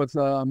come up with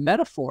a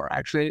metaphor,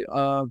 actually,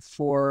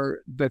 for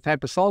the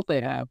type of salt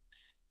they have.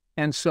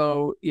 And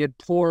so it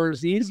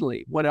pours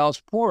easily. What else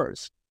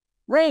pours?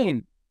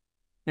 Rain.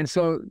 And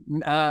so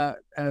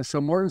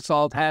Morton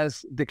Salt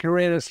they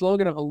created a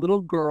slogan of a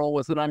little girl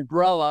with an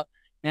umbrella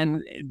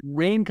and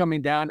rain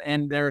coming down,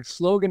 and their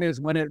slogan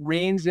is, when it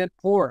rains, it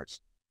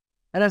pours.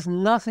 That has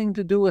nothing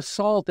to do with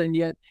salt, and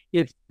yet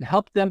it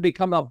helped them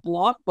become a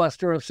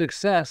blockbuster of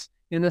success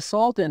in the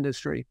salt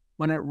industry.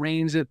 When it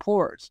rains, it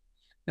pours.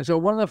 And so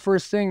one of the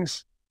first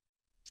things,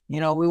 we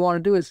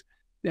want to do is,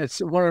 it's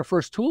one of our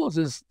first tools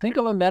is think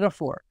of a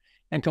metaphor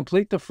and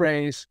complete the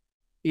phrase,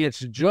 it's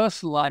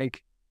just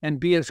like, and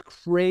be as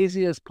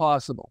crazy as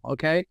possible,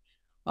 okay?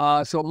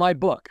 So my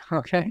book,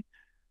 okay?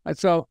 And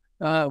so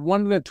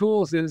one of the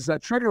tools is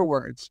trigger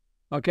words,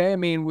 okay? I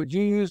mean, would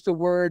you use the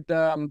word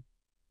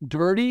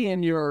dirty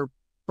in your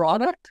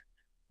product?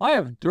 I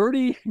have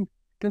dirty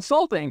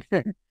consulting.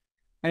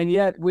 And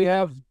yet we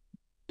have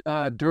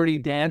Dirty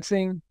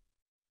Dancing,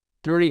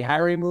 Dirty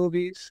Harry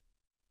movies,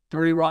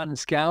 Dirty Rotten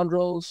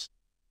Scoundrels.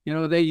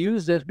 They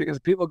use this because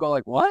people go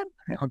like, what?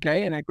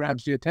 Okay, and it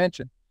grabs the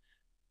attention.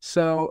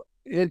 So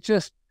it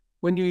just,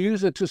 when you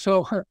use it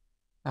so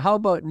how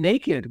about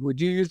naked?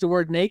 Would you use the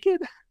word naked?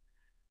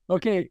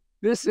 Okay,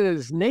 this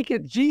is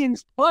Naked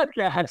Jeans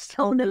Podcast.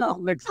 Oh,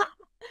 no.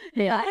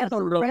 Yeah, I have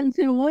some friends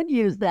who would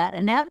use that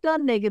and have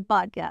done naked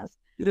podcasts.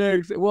 Yeah,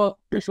 well,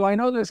 so I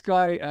know this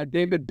guy,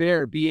 David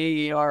Baer,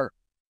 B-A-E-R,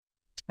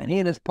 and he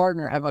and his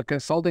partner have a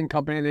consulting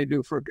company they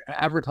do for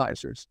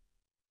advertisers.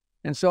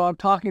 And so I'm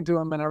talking to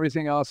him and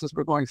everything else as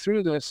we're going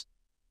through this.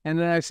 And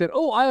then I said,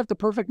 oh, I have the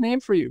perfect name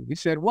for you. He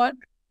said, what?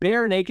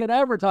 Bare Naked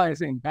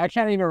Advertising. I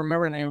can't even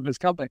remember the name of his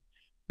company.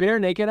 Bare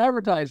Naked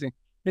Advertising.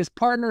 His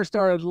partner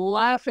started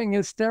laughing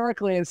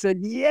hysterically and said,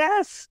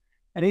 yes.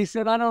 And he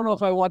said, I don't know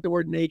if I want the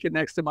word naked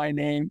next to my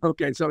name.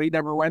 Okay, so he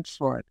never went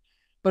for it.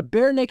 But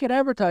Bare Naked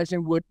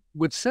Advertising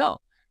would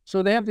sell.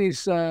 So they have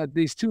these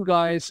two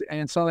guys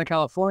in Southern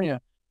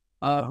California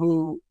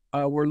who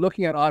were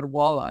looking at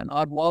Odwalla, and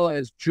Odwalla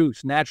is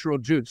juice, natural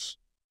juice,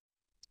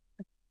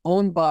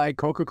 owned by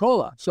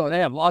Coca-Cola. So they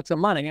have lots of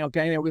money,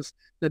 okay? It was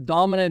the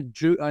dominant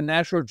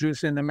natural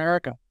juice in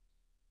America.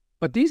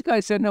 But these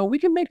guys said, no, we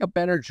can make a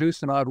better juice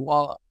than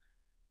Odwalla.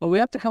 But we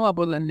have to come up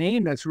with a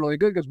name that's really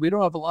good because we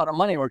don't have a lot of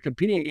money. We're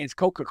competing against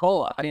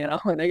Coca-Cola,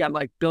 and they got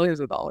like billions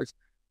of dollars.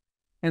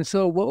 And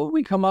so what would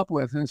we come up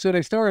with? And so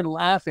they started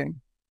laughing,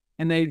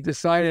 and they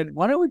decided,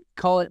 why don't we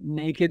call it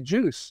Naked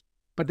Juice?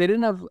 But they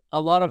didn't have a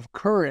lot of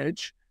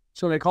courage,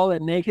 so they called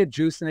it Naked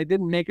Juice, and they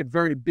didn't make it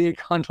very big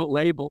on the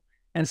label.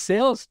 And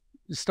sales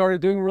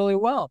started doing really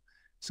well.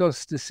 So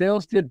the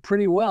sales did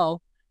pretty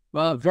well,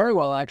 very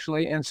well,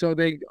 actually. And so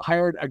they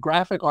hired a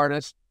graphic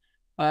artist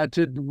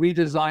to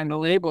redesign the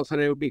label so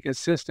they would be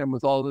consistent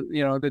with all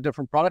the, the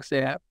different products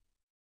they have.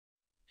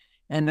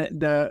 And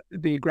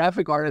the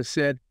graphic artist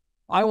said,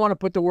 I want to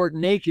put the word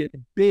naked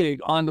big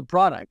on the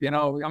product.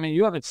 I mean,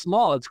 you have it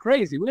small, it's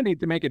crazy. We need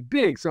to make it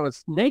big, so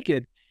it's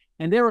naked.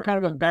 And they were kind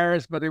of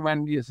embarrassed, but they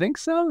went, you think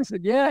so? He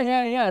said,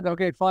 yeah.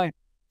 Okay, fine.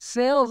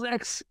 Sales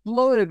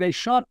exploded. They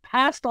shot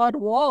past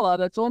Odwalla,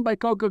 that's owned by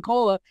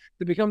Coca-Cola,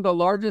 to become the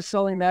largest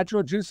selling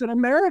natural juice in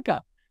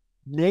America.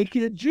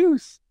 Naked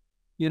juice,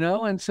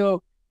 and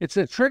so it's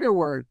a trigger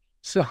word.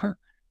 So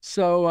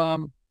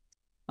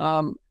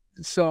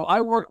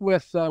I work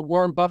with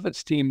Warren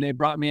Buffett's team. They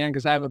brought me in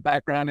because I have a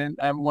background in,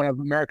 I'm one of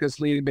America's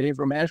leading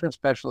behavioral management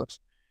specialists.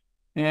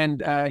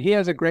 And he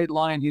has a great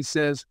line. He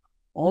says,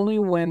 only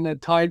when the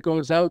tide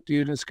goes out do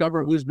you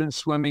discover who's been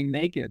swimming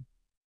naked.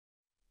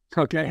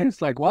 Okay,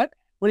 it's like, what?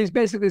 What he's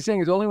basically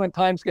saying is only when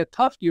times get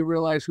tough do you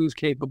realize who's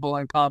capable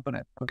and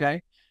competent,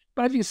 okay?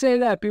 But if you say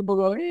that, people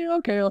go,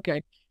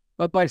 okay.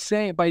 But by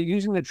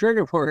using the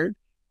trigger word,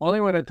 Only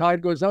when the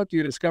tide goes out do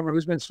you discover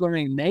who's been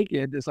swimming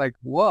naked. It's like,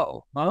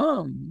 whoa,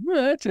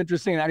 that's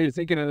interesting how you're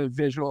thinking of the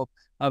visual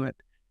of it.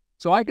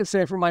 So I could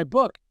say for my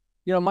book,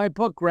 my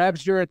book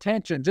grabs your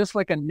attention just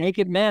like a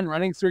naked man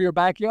running through your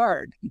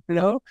backyard.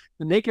 The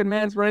naked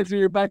man's running through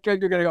your backyard.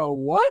 You're going to go,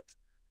 what?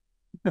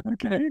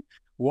 Okay,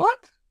 what?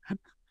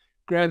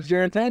 Grabs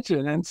your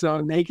attention. And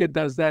so naked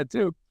does that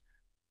too.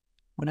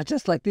 But it's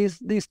just like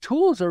these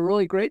tools are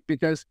really great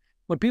because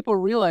when people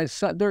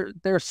realize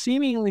they're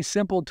seemingly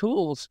simple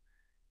tools,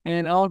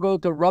 and I'll go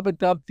to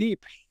rub-a-dub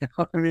deep.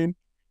 I mean,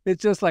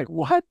 it's just like,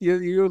 what?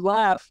 You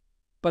laugh,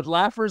 but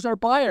laughers are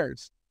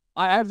buyers.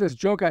 I have this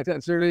joke I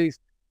said,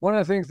 one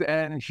of the things,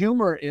 and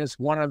humor is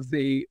one of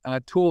the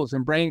tools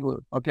in brain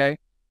glue, okay?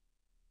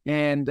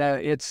 And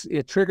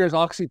it triggers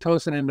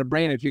oxytocin in the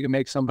brain if you can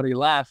make somebody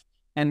laugh.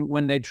 And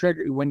when you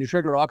trigger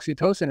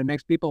oxytocin, it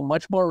makes people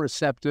much more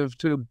receptive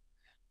to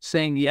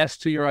saying yes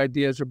to your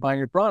ideas or buying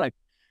your product.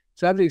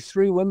 So I have these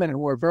 3 women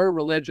who are very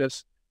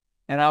religious,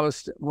 and I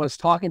was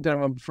talking to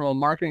them from a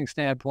marketing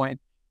standpoint.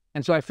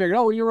 And so I figured,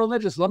 oh, well, you're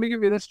religious. Let me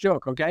give you this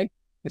joke, okay?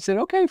 I said,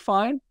 okay,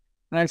 fine.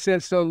 And I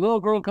said, so a little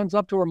girl comes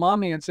up to her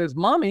mommy and says,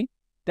 Mommy,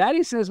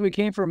 Daddy says we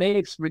came from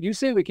apes, but you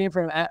say we came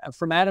from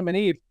Adam and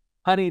Eve.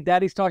 Honey,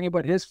 Daddy's talking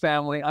about his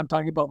family. I'm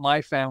talking about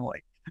my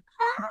family.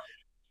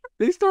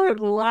 They started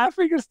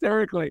laughing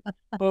hysterically,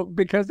 but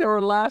because they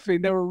were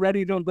laughing, they were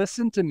ready to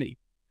listen to me.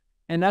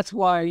 And that's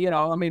why,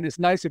 it's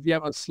nice if you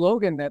have a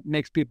slogan that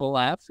makes people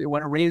laugh.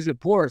 When it rains, it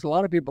pours. A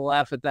lot of people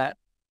laugh at that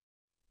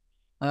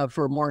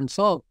for more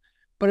insult.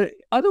 But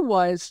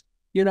otherwise,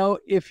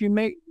 if you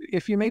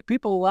make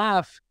people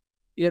laugh,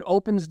 it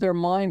opens their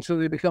mind so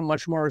they become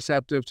much more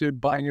receptive to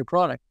buying your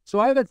product. So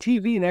I have a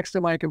TV next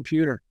to my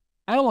computer.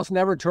 I almost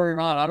never turn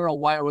it on. I don't know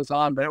why it was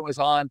on, but it was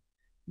on.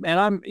 And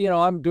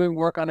I'm doing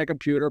work on a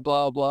computer,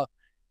 blah, blah.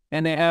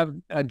 And they have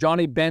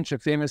Johnny Bench, a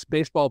famous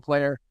baseball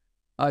player,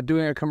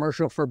 doing a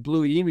commercial for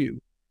Blue Emu,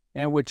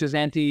 which is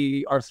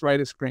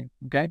anti-arthritis cream,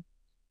 okay?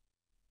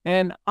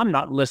 And I'm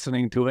not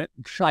listening to it.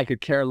 I could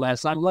care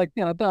less. I'm like,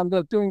 I'm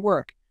doing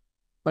work.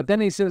 But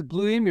then he says,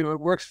 Blue Emu, it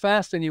works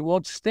fast and you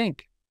won't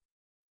stink.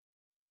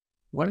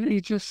 What did he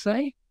just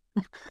say?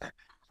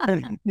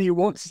 You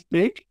won't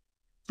stink?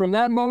 From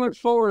that moment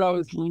forward, I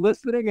was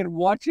listening to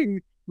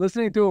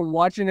him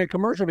watching a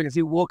commercial because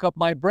he woke up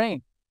my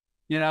brain,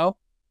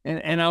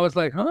 And I was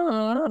like,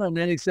 huh? And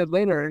then he said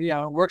later,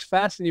 it works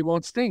fast and you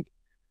won't stink.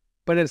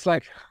 But it's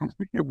like,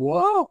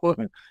 whoa,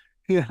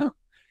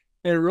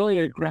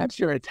 it grabs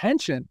your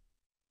attention.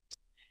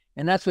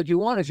 And that's what you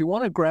want, is you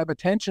want to grab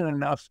attention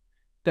enough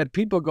that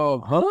people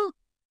go, huh?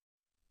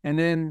 And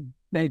then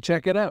they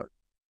check it out.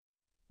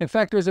 In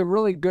fact, there's a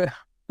really good,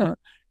 I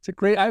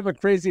have a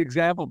crazy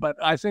example, but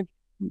I think,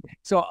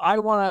 so I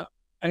want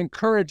to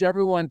encourage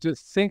everyone to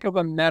think of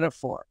a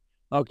metaphor.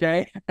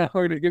 Okay, I'm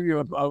going to give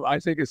you I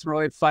think it's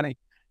really funny,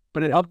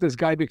 but it helped this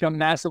guy become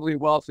massively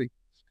wealthy.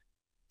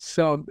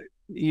 So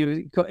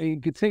you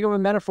could think of a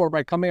metaphor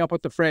by coming up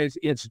with the phrase,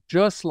 it's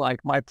just like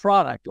my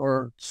product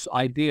or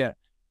idea,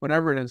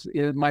 whatever it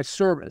is my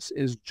service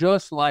is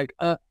just like,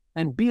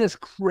 and be as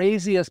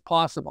crazy as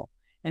possible.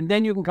 And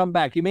then you can come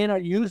back. You may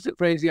not use the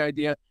crazy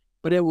idea,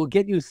 but it will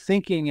get you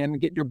thinking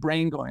and get your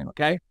brain going,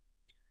 okay?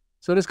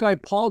 So this guy,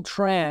 Paul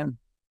Tran,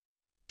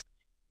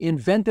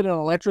 invented an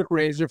electric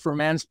razor for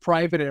man's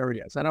private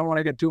areas. I don't want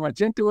to get too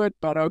much into it,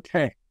 but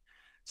okay.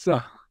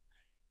 So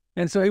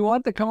he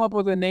wanted to come up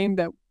with a name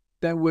that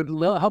would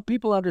help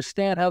people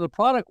understand how the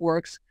product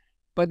works,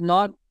 but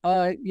not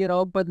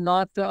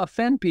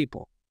offend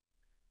people.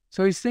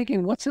 So he's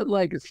thinking, what's it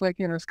like? It's like,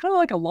 it's kind of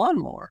like a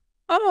lawnmower.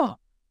 Oh,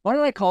 why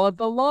did I call it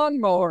the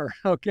lawnmower?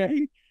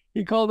 Okay.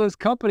 He called his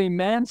company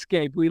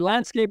Manscaped. We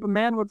landscape a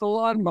man with a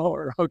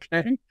lawnmower.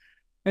 Okay.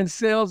 And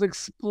sales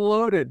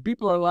exploded.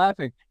 People are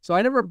laughing. So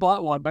I never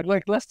bought one, but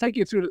let's take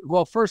you through.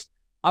 Well, first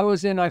I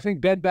was in, I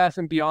think, Bed Bath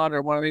 & Beyond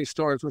or one of these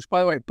stores, which,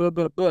 by the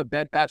way,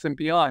 Bed Bath &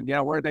 Beyond,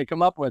 where they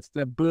come up with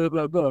the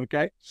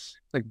okay? It's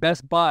like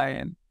Best Buy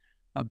and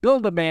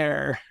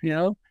Build-A-Bear,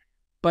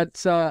 But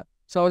so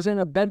I was in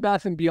a Bed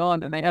Bath &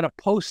 Beyond, and they had a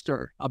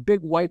poster, a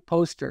big white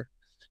poster,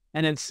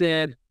 and it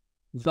said,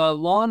 the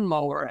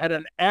lawnmower had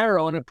an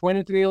arrow and it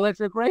pointed to the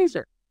electric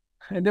razor.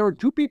 And there were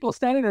 2 people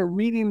standing there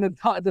reading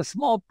the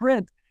small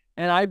print.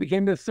 And I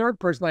became the third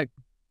person, like,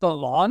 the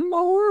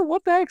lawnmower?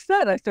 What the heck's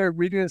that? I started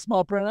reading the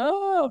small print.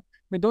 Oh,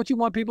 don't you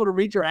want people to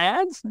read your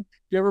ads? Do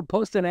you ever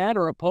post an ad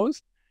or a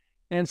post?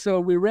 And so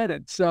we read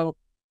it. So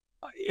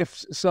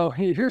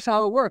here's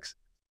how it works.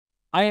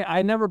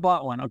 I never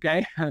bought one,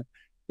 okay?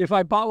 If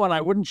I bought one,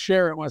 I wouldn't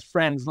share it with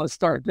friends. Let's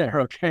start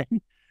there, okay?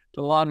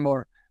 The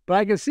lawnmower. But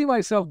I can see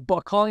myself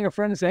calling a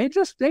friend and say,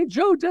 hey,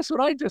 Joe, guess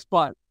what I just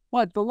bought?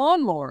 What? The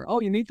lawnmower.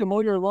 Oh, you need to mow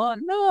your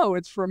lawn? No,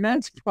 it's for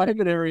men's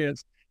private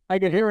areas. I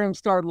could hear him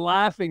start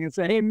laughing and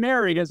say, hey,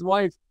 Mary, his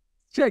wife,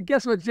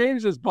 guess what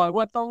James just bought?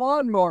 What? The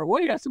lawnmower.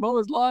 What, he has to mow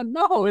his lawn?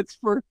 No, it's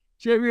for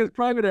shaving his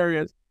private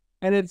areas.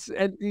 And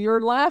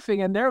you're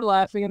laughing and they're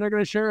laughing and they're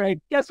going to share, hey,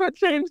 guess what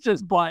James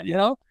just bought,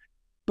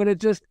 But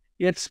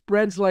it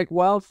spreads like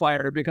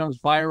wildfire. It becomes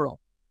viral.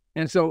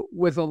 And so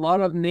with a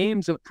lot of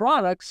names of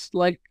products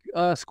like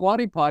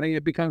Squatty Potty,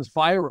 it becomes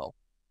viral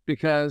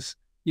because,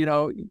 you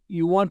know,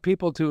 you want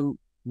people to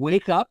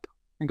wake up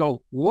and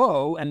go,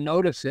 whoa, and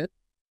notice it.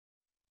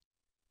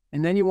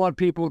 And then you want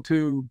people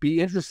to be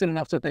interested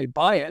enough that they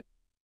buy it.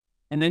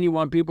 And then you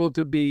want people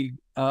to be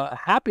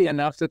happy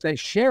enough that they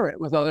share it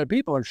with other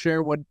people or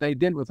share what they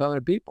did with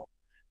other people.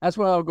 That's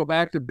why I'll go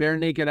back to bare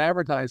naked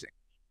advertising.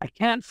 I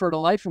can't for the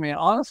life of me, I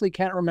honestly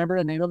can't remember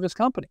the name of his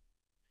company.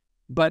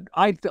 But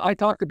I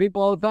talk to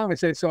people all the time. I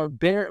say, so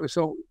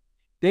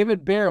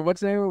David Bear,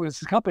 what's the name of his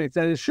company? It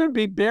said it should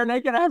be bare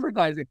naked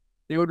advertising.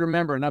 They would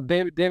remember. Now,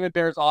 David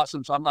Bear is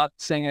awesome, so I'm not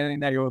saying anything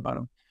negative about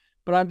him.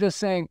 But I'm just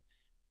saying,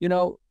 you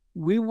know,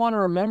 we want to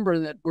remember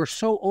that we're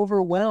so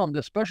overwhelmed,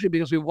 especially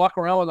because we walk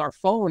around with our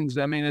phones.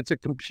 I mean, it's a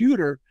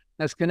computer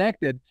that's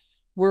connected.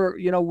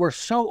 We're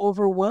so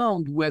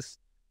overwhelmed with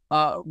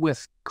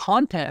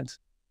content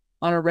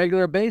on a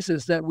regular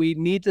basis that we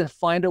need to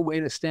find a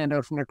way to stand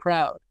out from the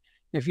crowd.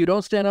 If you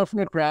don't stand out from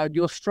the crowd,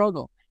 you'll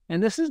struggle.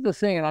 And this is the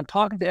thing, and I'm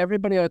talking to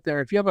everybody out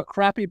there. If you have a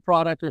crappy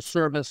product or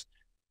service,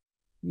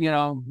 you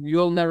know,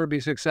 you'll never be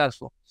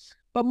successful.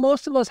 But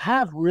most of us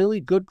have really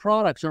good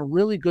products or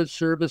really good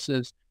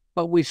services,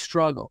 but we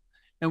struggle.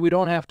 And we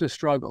don't have to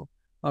struggle,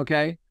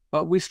 okay?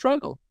 But we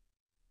struggle.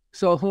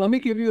 So let me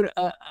give you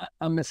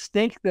a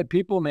mistake that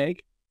people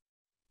make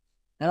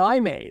and I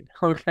made,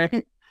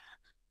 okay?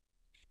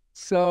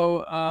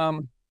 So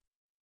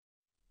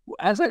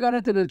as I got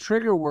into the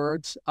trigger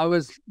words, I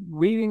was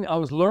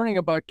learning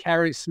about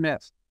Carrie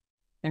Smith.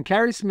 And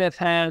Carrie Smith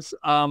has,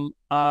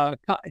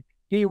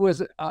 he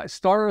was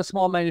started a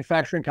small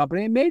manufacturing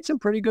company and made some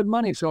pretty good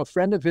money. So a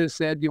friend of his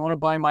said, you want to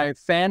buy my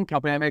fan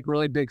company? I make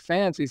really big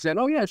fans. He said,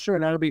 oh yeah, sure,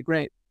 that'll be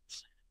great.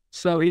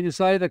 So he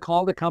decided to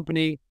call the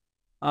company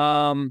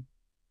HVLS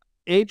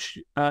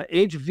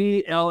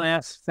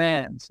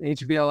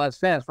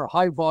fans for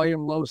high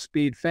volume, low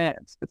speed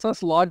fans. It's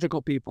us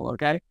logical people,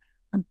 okay?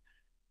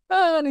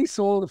 And he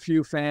sold a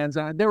few fans.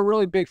 They were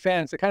really big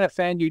fans, the kind of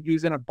fan you'd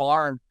use in a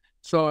barn.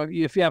 So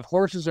if you have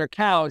horses or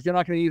cows, you're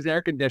not going to use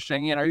air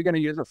conditioning, you know, you're going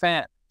to use a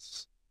fan.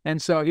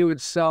 And so he would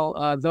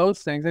sell those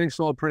things, and he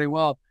sold pretty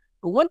well.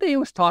 But one day he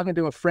was talking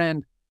to a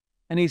friend,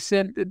 and he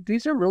said,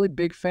 these are really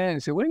big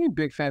fans. He said, what do you mean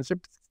big fans?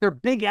 They're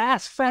big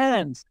ass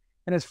fans.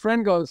 And his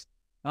friend goes,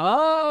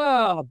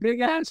 oh, big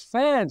ass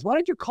fans. Why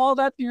don't you call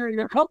that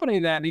your company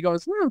then? And he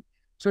goes,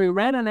 So he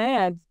ran an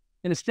ad,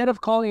 and instead of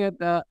calling it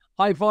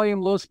high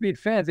volume, low speed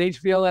fans,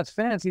 HVLS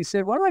fans, he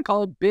said, why don't I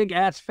call it big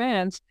ass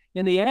fans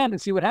in the ad and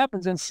see what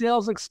happens? And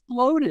sales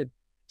exploded.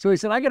 So he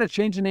said, I got to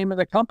change the name of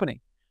the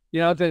company,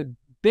 you know, to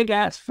big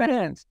ass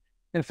fans.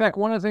 In fact,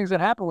 one of the things that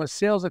happened was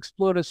sales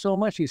exploded so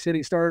much. He said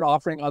he started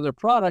offering other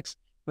products,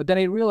 but then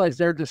he realized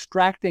they're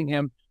distracting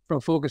him from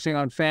focusing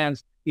on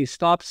fans. He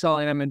stopped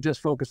selling them and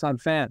just focused on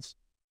fans.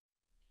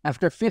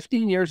 After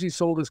 15 years, he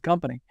sold his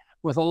company.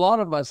 With a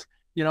lot of us,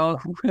 you know,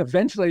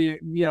 eventually,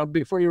 you know,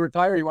 before you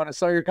retire, you want to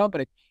sell your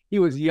company. He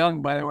was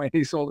young, by the way.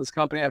 He sold his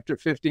company after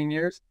 15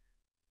 years.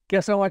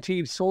 Guess how much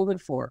he sold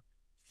it for?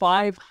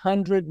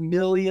 $500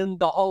 million.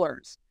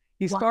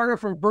 He started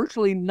from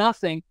virtually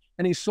nothing,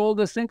 and he sold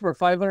this thing for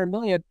 $500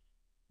 million,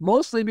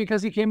 mostly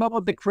because he came up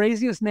with the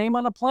craziest name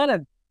on the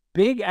planet,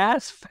 big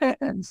ass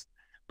fans.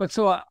 But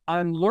so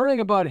I'm learning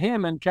about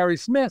him and Carrie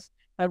Smith.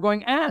 I'm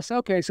going, ass.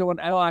 Okay, so when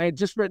I had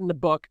just written the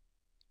book,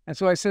 and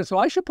so I said, so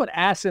I should put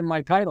ass in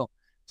my title.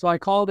 So I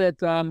called it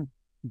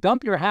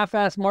Dump Your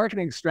Half-Ass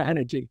Marketing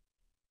Strategy.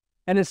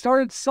 And it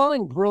started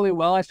selling really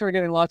well. I started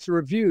getting lots of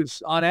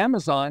reviews on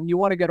Amazon. You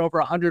want to get over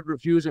 100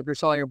 reviews if you're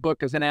selling a book,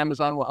 because then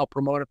Amazon will help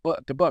promote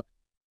the book.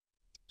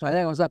 So I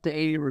think I was up to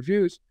 80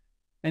 reviews.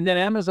 And then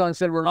Amazon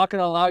said, we're not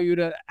going to allow you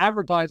to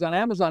advertise on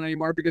Amazon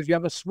anymore because you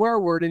have a swear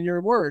word in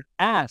your word,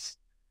 ass.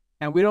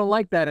 And we don't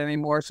like that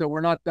anymore, so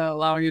we're not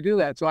allowing you to do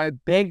that. So I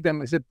begged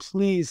them. I said,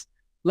 please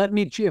let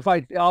me,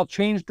 I'll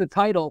change the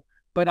title,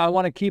 but I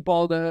want to keep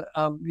all the,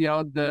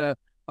 the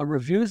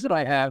reviews that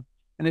I have.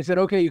 And they said,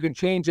 okay, you can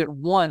change it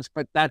once,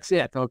 but that's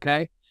it,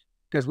 okay?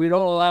 Because we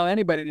don't allow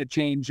anybody to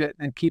change it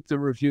and keep the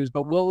reviews,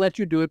 but we'll let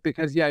you do it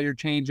because, yeah, you're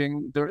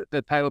changing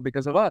the title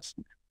because of us.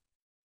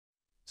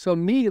 So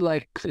me,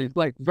 like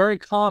very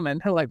common,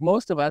 like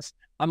most of us,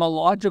 I'm a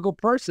logical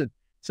person.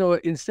 So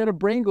instead of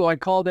brain glue, I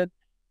called it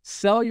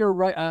sell your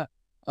right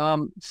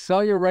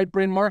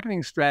brain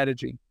marketing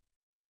strategy.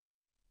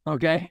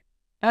 Okay,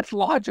 that's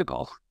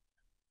logical.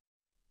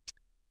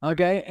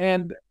 Okay,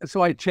 and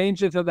so I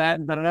changed it to that,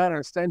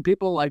 and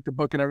people like the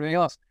book and everything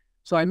else.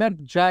 So I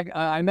met Jack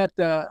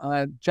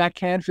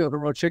Canfield, who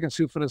wrote Chicken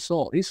Soup for the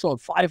Soul. He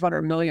sold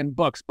 500 million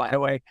books, by the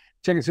way.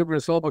 Chicken Soup for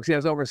the Soul books. He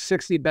has over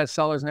 60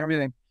 bestsellers and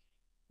everything.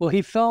 Well,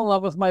 he fell in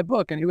love with my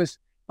book, and he was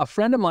a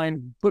friend of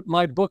mine. Put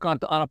my book on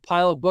a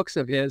pile of books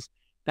of his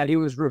that he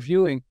was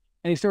reviewing,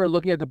 and he started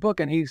looking at the book,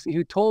 and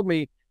he told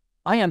me,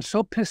 "I am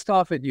so pissed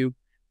off at you."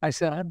 I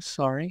said, "I'm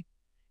sorry."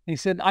 And he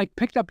said, "I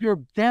picked up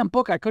your damn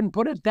book. I couldn't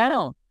put it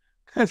down."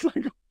 It's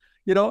like,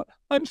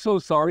 "I'm so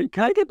sorry.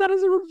 Can I get that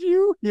as a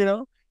review?"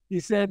 He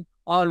said,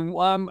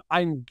 I'm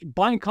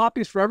buying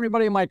copies for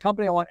everybody in my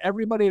company. I want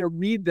everybody to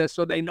read this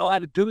so they know how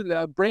to do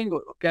the brain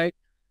glue, okay?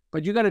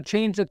 But you got to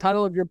change the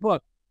title of your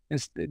book.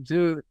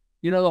 The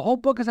whole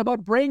book is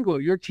about brain glue.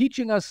 You're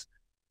teaching us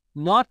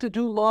not to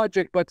do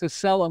logic, but to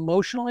sell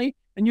emotionally.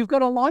 And you've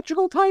got a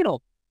logical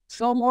title.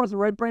 Sell more with the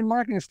right brain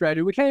marketing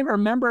strategy. We can't even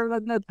remember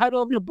the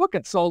title of your book.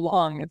 It's so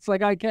long. It's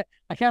like I can't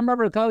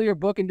remember the title of your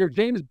book, and you're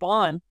James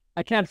Bond.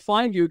 I can't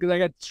find you because I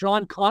got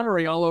Sean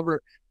Connery all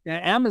over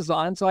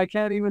Amazon, so I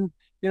can't even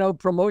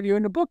promote you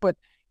in the book, but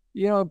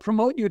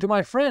promote you to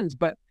my friends.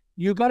 But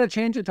you got to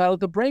change the title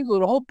to brain glue.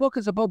 The whole book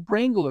is about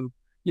brain glue,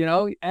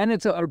 and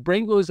it's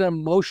brain glue is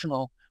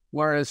emotional,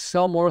 whereas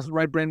sell more with the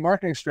right brain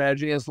marketing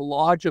strategy is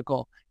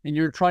logical, and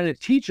you're trying to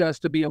teach us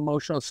to be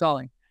emotional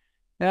selling.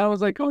 And I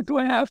was like, oh, do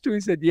I have to? He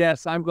said,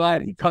 yes. I'm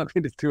glad he got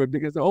me to it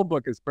because the whole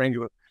book is brain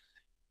glue.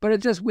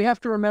 But we have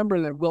to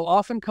remember that we'll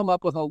often come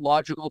up with a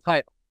logical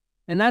title,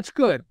 and that's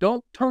good.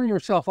 Don't turn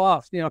yourself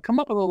off. Come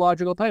up with a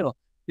logical title.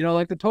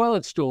 Like the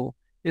toilet stool.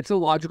 It's a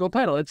logical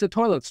title. It's a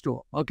toilet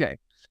stool. Okay.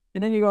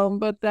 And then you go,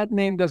 but that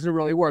name doesn't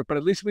really work, but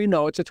at least we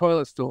know it's a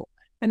toilet stool.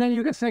 And then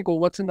you can think, well,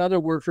 what's another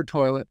word for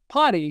toilet?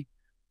 Potty.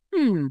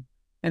 And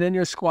then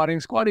you're squatty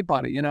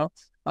potty,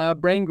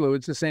 brain glue.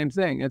 It's the same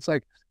thing. It's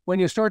like when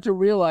you start to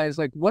realize,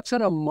 like, what's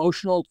an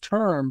emotional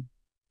term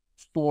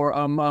for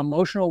an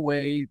emotional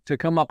way to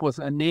come up with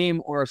a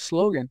name or a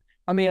slogan.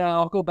 I mean,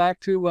 I'll go back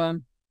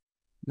to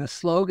the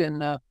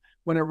slogan,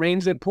 when it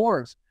rains, it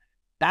pours.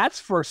 That's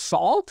for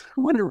salt.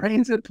 When it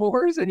rains, it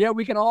pours. And yet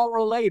we can all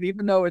relate,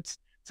 even though it's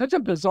such a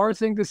bizarre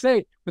thing to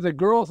say with a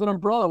girl with an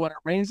umbrella. When it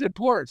rains, it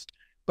pours.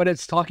 But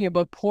it's talking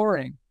about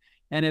pouring.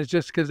 And it's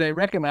just because they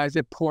recognize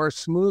it pours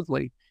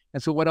smoothly.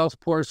 And so what else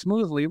pours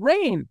smoothly?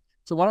 Rain.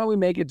 So why don't we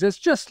make it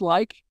just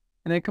like,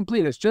 and then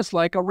complete. It's just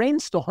like a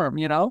rainstorm,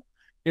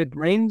 It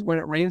rains, when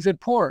it rains, it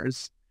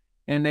pours.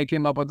 And they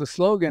came up with a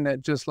slogan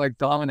that just like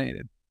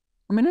dominated.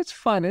 I mean, it's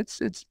fun.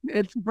 It's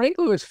brain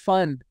glue is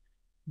fun.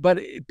 But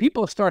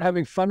people start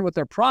having fun with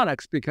their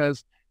products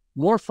because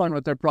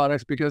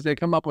they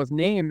come up with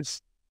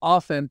names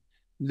often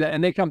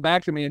and they come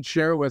back to me and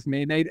share with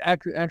me. And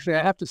actually,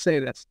 I have to say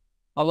this.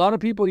 A lot of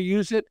people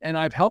use it, and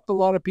I've helped a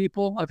lot of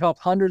people. I've helped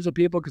hundreds of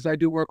people because I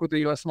do work with the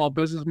U.S. Small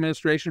Business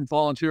Administration,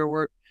 volunteer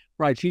work,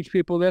 where I teach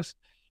people this.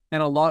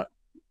 And a lot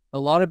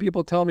of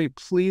people tell me,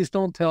 please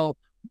don't tell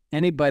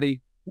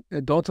anybody,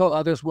 don't tell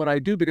others what I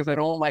do, because I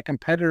don't want my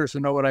competitors to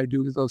know what I do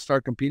because they'll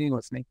start competing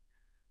with me.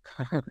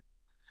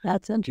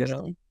 That's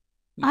interesting.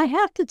 I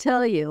have to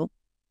tell you,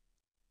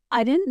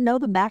 I didn't know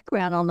the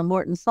background on the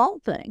Morton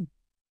salt thing.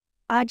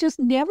 I just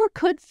never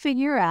could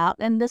figure out,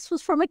 and this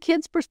was from a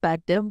kid's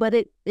perspective, but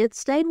it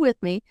stayed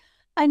with me.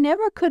 I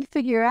never could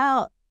figure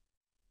out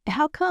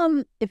how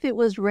come if it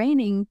was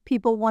raining,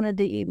 people wanted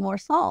to eat more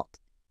salt.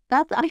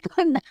 I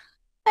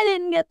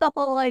didn't get the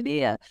whole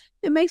idea.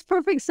 It makes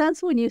perfect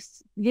sense when you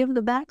give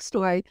the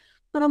backstory,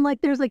 but I'm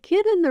like, there's a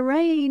kid in the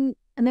rain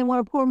and they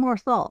want to pour more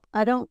salt.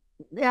 I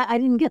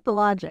didn't get the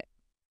logic.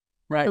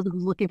 Right. I was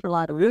looking for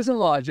logic. It isn't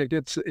logic.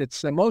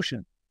 It's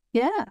emotion.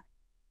 Yeah.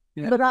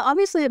 Yeah. But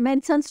obviously it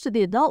made sense to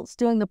the adults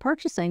doing the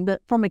purchasing.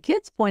 But from a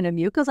kid's point of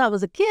view, because I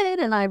was a kid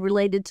and I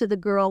related to the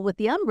girl with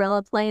the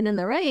umbrella playing in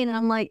the rain, and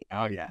I'm like,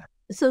 oh, yeah.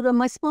 So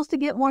am I supposed to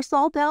get more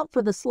salt out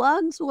for the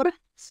slugs? What?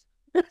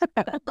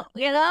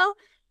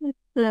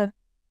 The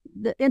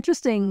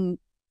interesting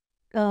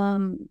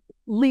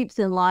leaps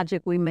in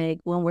logic we make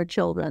when we're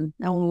children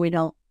and when we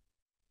don't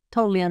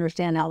totally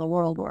understand how the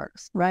world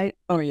works, right?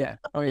 Oh, yeah.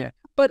 Oh, yeah.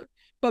 But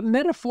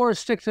metaphors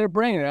stick to the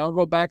brain. And I'll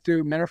go back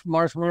to Men Are From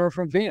Mars, Women Are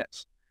From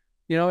Venus.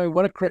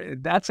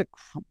 That's a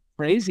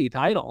crazy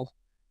title,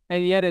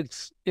 and yet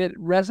it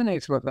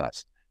resonates with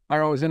us.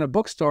 I was in a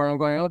bookstore and I'm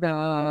going,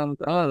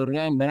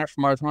 Men Are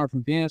From Mars, Women Are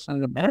From Venus.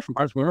 And Men Are From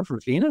Mars, Women Are From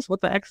Venus?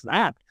 What the heck's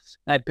that?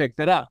 And I picked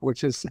it up,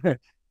 which is,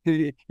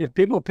 if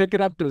people pick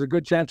it up, there's a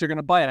good chance they're going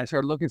to buy it. I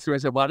started looking through. I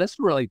said, wow, that's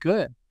really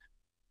good.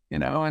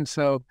 And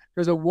so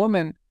there's a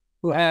woman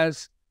who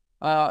has,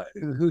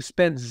 who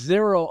spends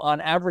zero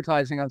on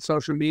advertising on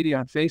social media,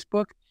 on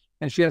Facebook,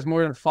 and she has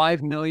more than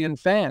 5 million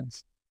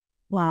fans.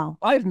 Wow.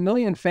 5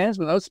 million fans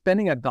without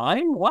spending a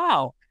dime?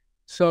 Wow.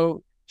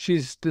 So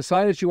she's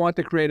decided she wants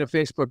to create a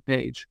Facebook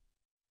page.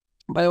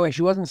 By the way,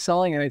 she wasn't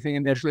selling anything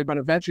initially, but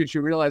eventually she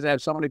realized I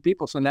have so many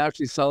people, so now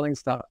she's selling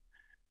stuff.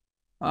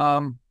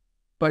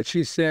 But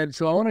she said,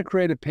 so I want to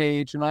create a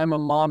page, and I'm a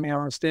mommy,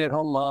 I'm a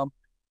stay-at-home mom.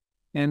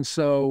 And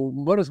so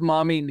what does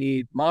mommy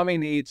need? Mommy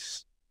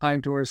needs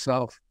time to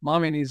herself.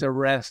 Mommy needs a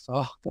rest.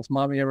 Oh, does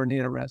mommy ever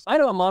need a rest? I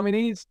know what mommy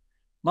needs.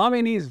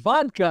 Mommy needs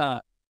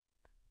vodka.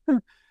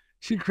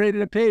 She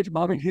created a page,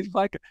 Mommy Needs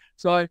Vodka.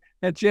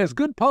 And she has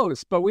good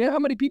posts, but how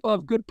many people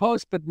have good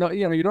posts, but no,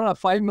 you don't have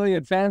 5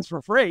 million fans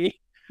for free.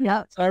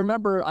 Yeah. So I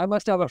remember I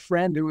must have a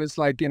friend who was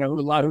like,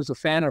 who's a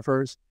fan of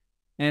hers.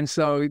 And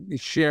so he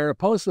shared a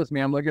post with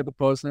me. I'm looking at the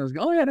post and I was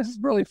like, oh yeah, this is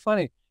really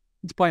funny.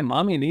 It's by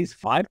Mommy Needs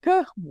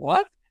Vodka?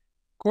 What?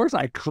 Of course,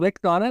 I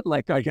clicked on it,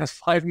 like I guess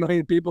 5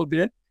 million people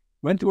did.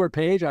 Went to her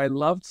page. I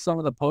loved some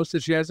of the posts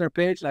that she has on her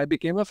page, and I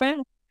became a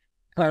fan.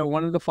 I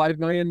one of the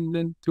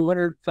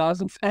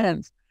 5,200,000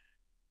 fans.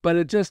 but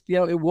it just,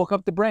 it woke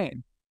up the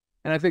brain.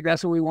 And I think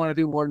that's what we want to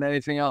do more than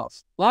anything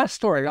else. Last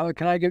story.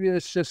 Can I give you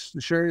this,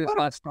 just share this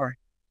last story?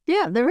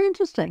 Yeah, they're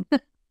interesting.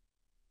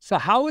 So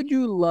how would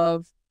you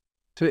love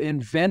to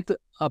invent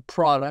a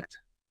product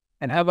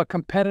and have a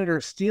competitor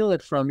steal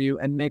it from you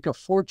and make a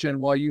fortune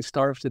while you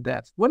starve to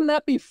death? Wouldn't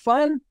that be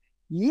fun?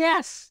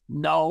 Yes.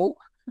 No.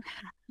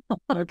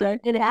 Okay.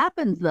 It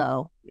happens,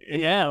 though.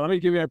 Yeah. Let me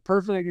give you a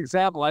perfect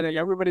example. I think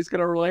everybody's going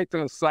to relate to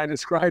this as I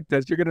described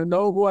this. You're going to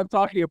know who I'm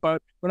talking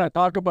about when I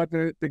talk about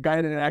the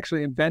guy that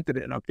actually invented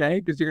it. Okay.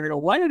 Because you're going to go,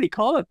 why did he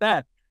call it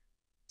that?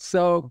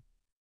 So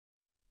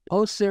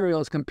Post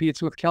Cereals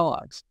competes with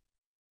Kellogg's.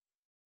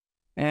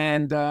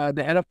 And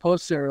the head of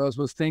Post Cereals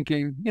was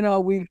thinking,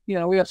 we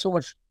have so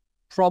much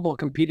trouble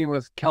competing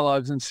with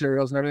Kellogg's and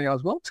cereals and everything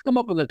else. Well, let's come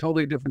up with a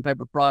totally different type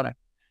of product.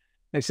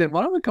 They said,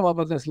 why don't we come up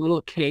with this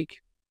little cake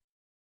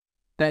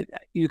that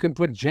you can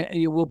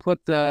we'll put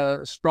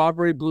the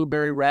strawberry,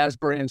 blueberry,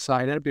 raspberry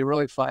inside it. It'd be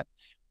really fun.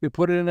 We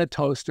put it in a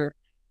toaster.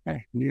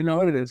 Hey, you know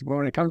what it is.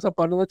 When it comes up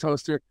under the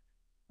toaster,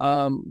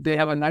 they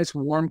have a nice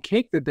warm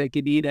cake that they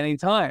could eat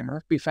anytime.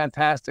 That'd be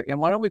fantastic. And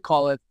why don't we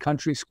call it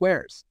Country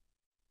Squares?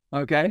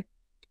 Okay.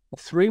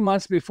 3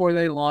 months before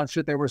they launched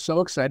it, they were so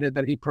excited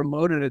that he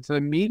promoted it to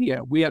the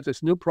media. We have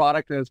this new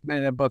product that's been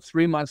in about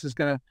 3 months.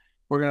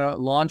 We're gonna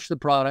launch the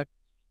product,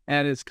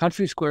 and it's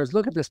Country Squares.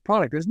 Look at this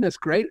product, isn't this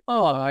great?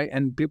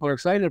 And people are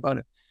excited about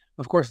it.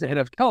 Of course, the head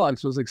of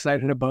Kellogg's was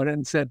excited about it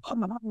and said,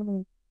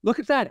 "Look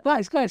at that,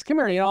 guys, come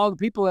here! All the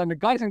people and the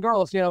guys and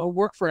girls, who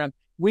work for him.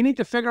 We need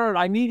to figure out.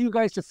 I need you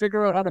guys to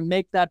figure out how to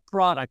make that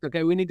product.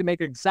 Okay, we need to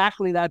make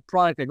exactly that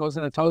product that goes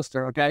in a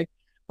toaster. Okay,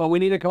 but we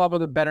need to come up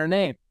with a better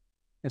name."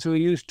 And so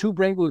he used 2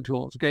 brain glue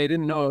tools. Okay, he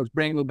didn't know it was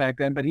brain glue back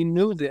then, but he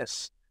knew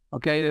this.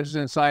 Okay, this is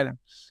inside him.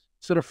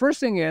 So the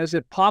first thing is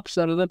it pops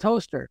out of the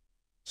toaster.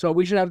 So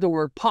we should have the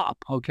word pop.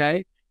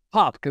 Okay,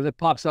 pop, because it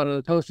pops out of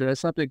the toaster.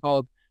 That's something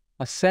called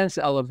a sense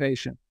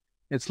elevation.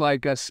 It's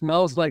like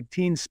smells like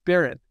Teen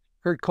Spirit.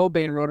 Kurt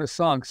Cobain wrote a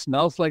song,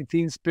 "Smells like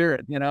Teen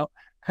Spirit."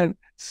 And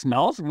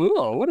smells.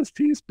 Whoa, what does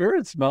Teen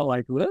Spirit smell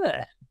like?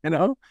 Bleh,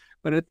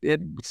 But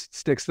it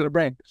sticks to the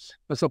brain.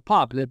 But so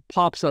it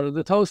pops out of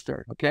the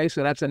toaster. Okay,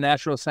 so that's a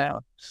natural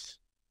sound.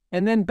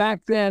 And then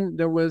back then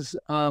there was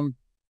what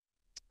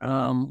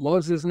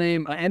was his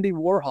name? Andy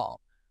Warhol,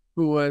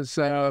 who was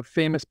a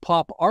famous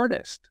pop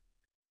artist.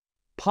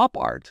 Pop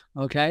art.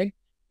 Okay,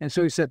 and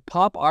so he said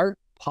pop art,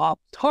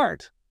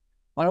 Pop-Tart.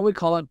 Why don't we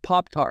call it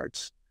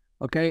Pop-Tarts?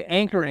 Okay,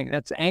 anchoring.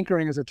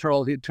 Anchoring is a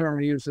term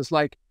he uses.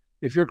 Like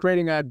if you're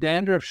creating a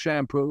dandruff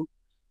shampoo.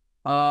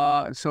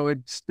 So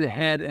it's the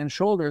head and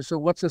shoulders. So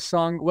what's a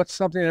song? What's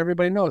something that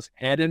everybody knows?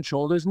 Head and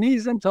shoulders,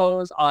 knees and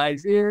toes,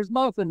 eyes, ears,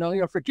 mouth, and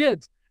nose. For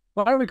kids,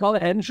 why don't we call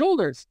it head and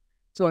shoulders?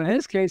 So in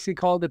his case, he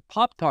called it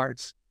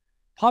Pop-Tarts.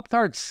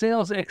 Pop-Tarts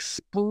sales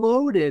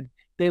exploded.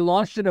 They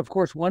launched it, of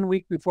course, 1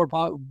 week before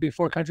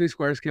Country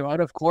Squares came out.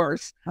 Of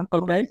course,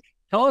 okay.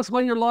 Tell us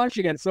when you're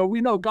launching it. So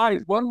we know,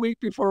 guys, 1 week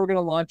before we're going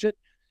to launch it,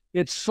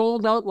 it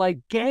sold out like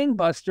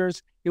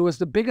gangbusters. It was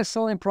the biggest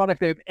selling product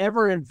they've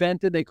ever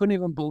invented. They couldn't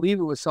even believe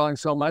it was selling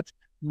so much.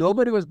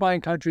 Nobody was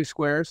buying Country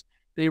Squares.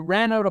 They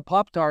ran out of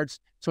Pop-Tarts.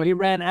 So he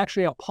ran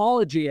actually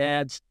apology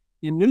ads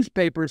in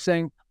newspapers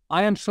saying,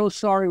 "I am so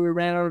sorry we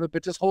ran out of it,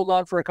 but just hold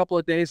on for a couple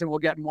of days and we'll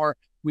get more.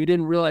 We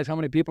didn't realize how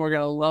many people are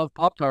going to love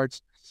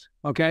Pop-Tarts."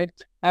 Okay.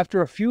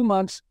 After a few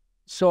months,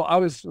 so I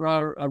was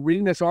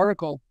reading this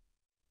article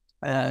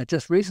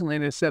just recently,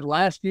 and it said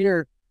last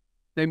year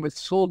they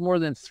sold more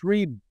than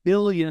 3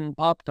 billion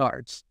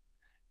Pop-Tarts.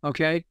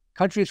 Okay.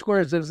 Country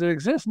Squares, does it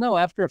exist? No.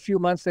 After a few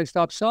months, they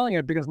stopped selling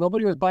it because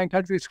nobody was buying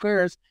Country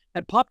Squares,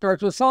 and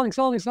Pop-Tarts was selling.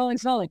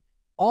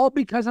 All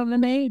because of the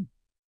name.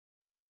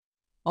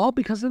 All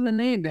because of the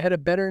name. They had a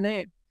better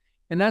name.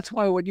 And that's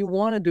why what you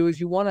want to do is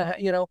you want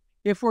to,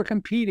 if we're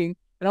competing,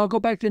 and I'll go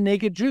back to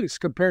Naked Juice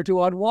compared to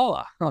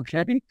Odwalla.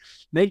 Okay.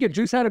 Naked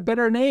Juice had a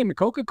better name.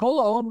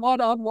 Coca-Cola owned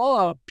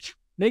Odwalla.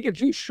 Naked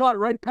Juice shot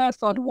right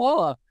past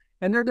Odwalla.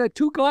 And they're the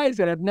 2 guys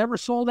that have never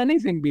sold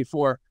anything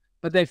before.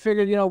 But they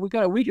figured,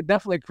 we could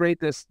definitely create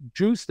this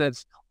juice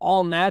that's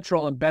all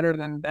natural and better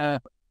than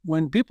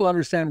when people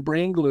understand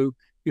brain glue,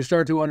 you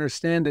start to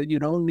understand that you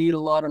don't need a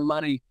lot of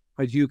money,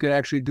 but you could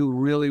actually do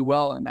really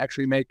well and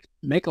actually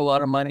make a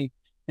lot of money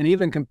and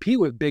even compete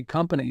with big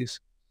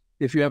companies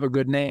if you have a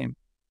good name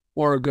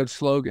or a good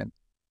slogan.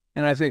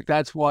 And I think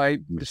that's why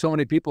so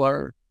many people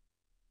are,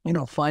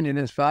 finding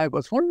this valuable.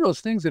 It's one of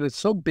those things that it's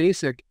so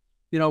basic.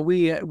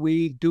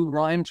 We do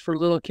rhymes for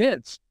little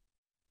kids,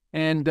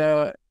 and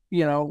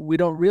we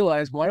don't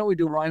realize, why don't we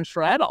do rhymes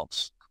for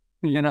adults?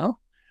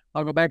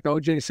 I'll go back to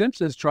O.J.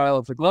 Simpson's trial.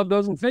 If the glove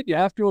doesn't fit, you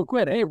have to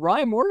acquit. Hey,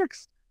 rhyme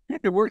works.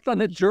 It worked on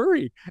the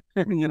jury,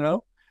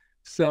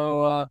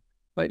 So,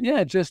 but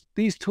yeah, just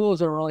these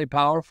tools are really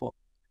powerful.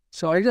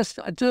 So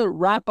to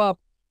wrap up,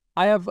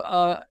 I have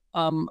there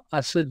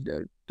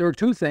are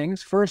 2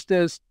 things. First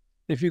is,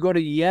 if you go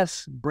to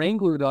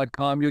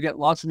yesbrainglue.com, you'll get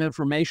lots of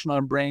information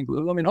on brain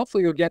glue. I mean,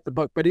 hopefully you'll get the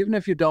book, but even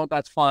if you don't,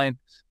 that's fine.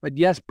 But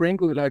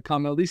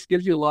yesbrainglue.com at least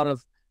gives you a lot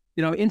of,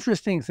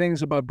 interesting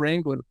things about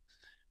brain glue.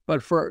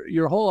 But for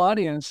your whole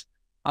audience,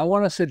 I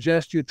want to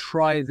suggest you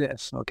try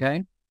this,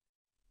 okay?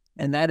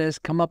 And that is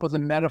come up with a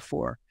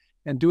metaphor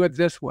and do it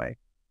this way.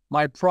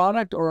 My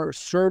product or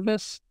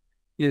service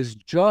is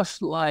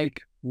just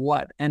like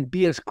what? And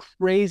be as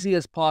crazy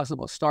as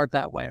possible. Start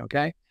that way,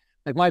 okay?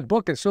 Like my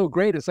book is so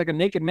great. It's like a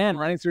naked man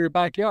running through your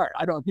backyard.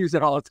 I don't use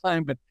it all the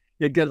time, but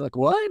you get like,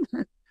 what?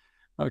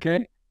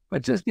 Okay?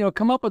 But just,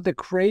 come up with the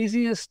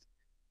craziest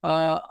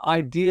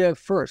idea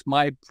first.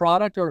 My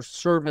product or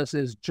service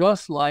is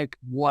just like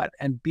what?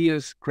 And be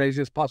as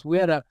crazy as possible. We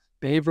had a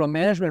behavioral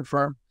management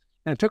firm,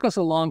 and it took us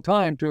a long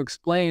time to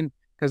explain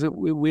because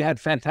we had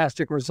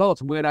fantastic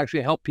results. We would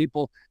actually help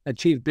people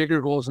achieve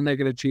bigger goals than they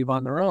could achieve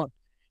on their own.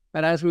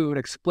 But as we would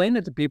explain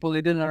it to people,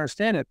 they didn't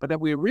understand it. But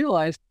then we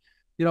realized,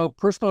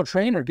 personal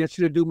trainer gets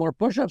you to do more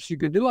push-ups you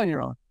could do on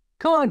your own.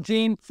 Come on,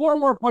 Gene, 4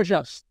 more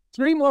push-ups,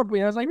 3 more.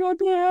 I was like, oh,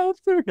 do I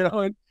have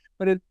to?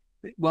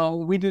 But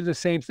we do the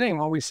same thing.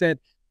 When we said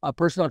a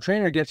personal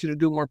trainer gets you to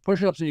do more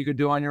push-ups than you could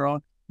do on your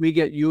own, we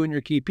get you and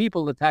your key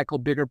people to tackle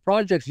bigger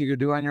projects you could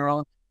do on your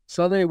own.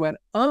 So they went,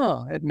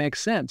 oh, it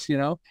makes sense,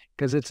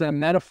 because it's a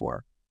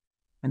metaphor.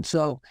 And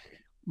so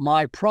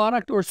my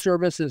product or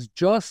service is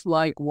just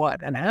like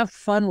what? And have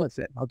fun with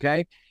it,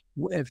 okay?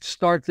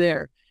 Start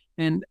there.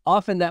 And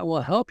often that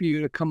will help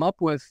you to come up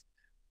with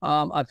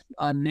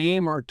a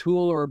name or a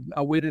tool or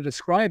a way to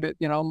describe it.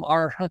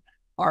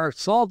 Our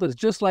salt is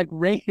just like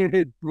rain.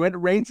 When it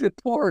rains, it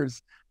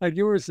pours, like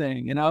you were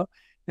saying,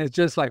 It's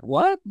just like,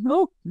 what?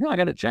 No, I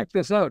got to check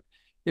this out.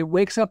 It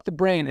wakes up the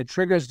brain. It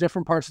triggers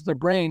different parts of the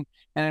brain,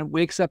 and it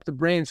wakes up the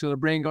brain. So the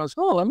brain goes,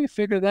 oh, let me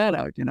figure that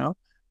out,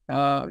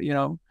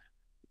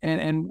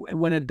 And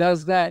when it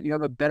does that, you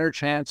have a better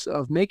chance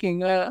of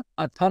making a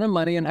ton of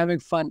money and having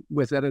fun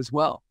with it as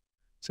well.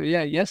 So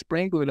yeah,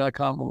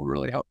 yesbrainglue.com will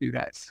really help you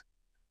guys.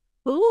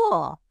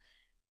 Cool.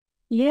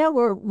 Yeah,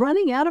 we're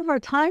running out of our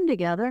time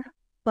together,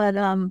 but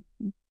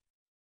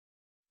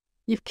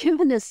you've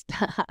given us,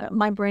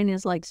 my brain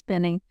is like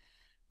spinning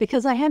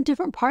because I have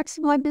different parts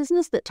of my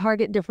business that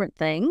target different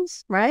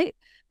things, right?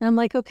 And I'm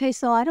like, okay,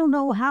 so I don't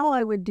know how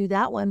I would do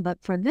that one,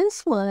 but for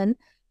this one,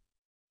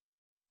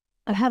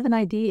 I have an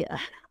idea.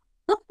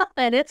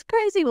 And it's a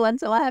crazy one,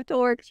 so I have to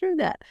work through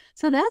that.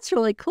 So that's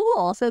really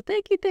cool. So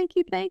thank you, thank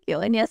you, thank you.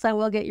 And yes, I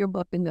will get your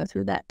book and go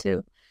through that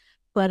too.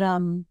 But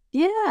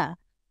yeah.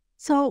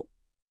 So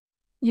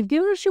you've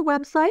given us your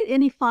website.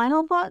 Any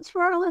final thoughts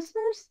for our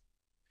listeners?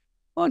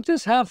 Well,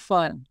 just have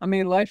fun. I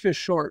mean, life is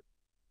short,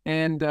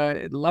 and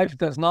life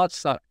does not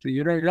suck.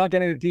 You're not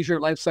getting a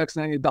t-shirt, life sucks,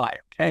 and then you die,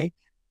 okay?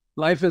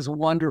 Life is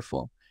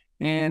wonderful.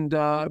 And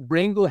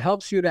Brain Glue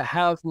helps you to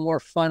have more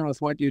fun with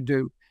what you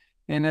do.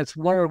 And it's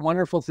one of the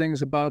wonderful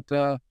things about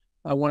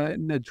one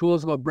of the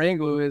tools about Brain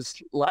Glue is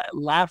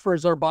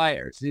laughers are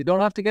buyers. You don't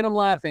have to get them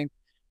laughing,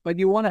 but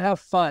you want to have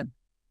fun.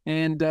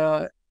 And,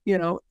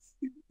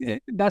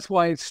 that's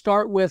why I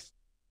start with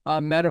a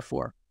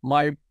metaphor.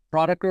 My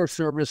product or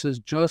service is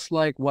just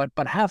like what,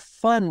 but have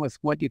fun with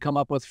what you come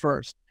up with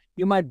first.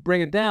 You might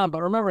bring it down,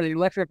 but remember the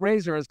electric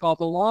razor is called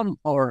the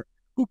lawnmower.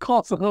 Who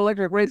calls an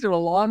electric razor a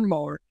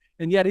lawnmower?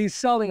 And yet he's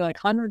selling like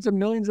hundreds of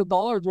millions of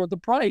dollars worth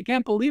of product. You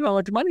can't believe how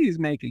much money he's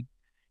making.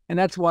 And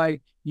that's why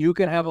you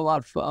can have a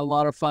lot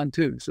of fun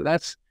too. So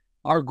that's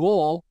our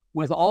goal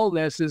with all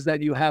this, is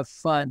that you have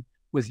fun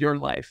with your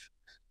life.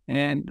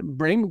 And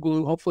Brain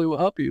Glue hopefully will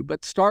help you.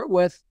 But start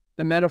with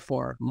the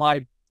metaphor.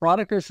 My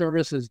product or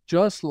service is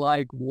just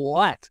like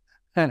what?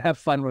 And have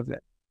fun with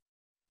it.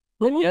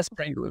 Yes,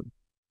 Brain Glue.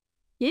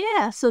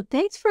 Yeah. So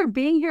thanks for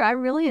being here. I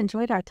really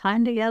enjoyed our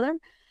time together.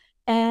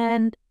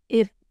 And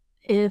if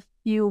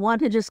you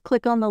want to just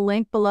click on the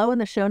link below in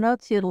the show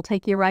notes, it'll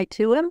take you right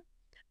to him.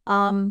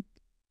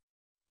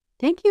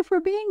 Thank you for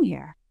being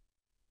here.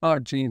 Oh,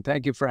 Gene,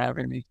 thank you for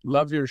having me.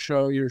 Love your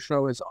show. Your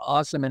show is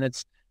awesome, and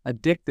it's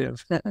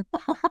addictive.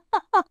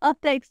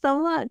 Thanks so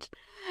much.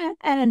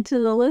 And to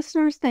the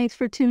listeners, thanks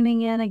for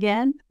tuning in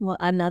again. Well,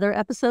 another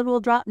episode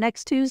will drop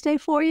next Tuesday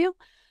for you.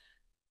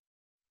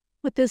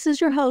 But this is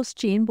your host,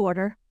 Jean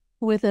Border,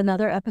 with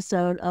another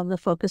episode of the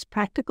Focused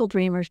Practical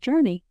Dreamer's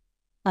Journey.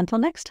 Until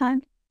next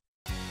time.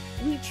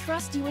 We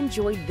trust you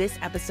enjoyed this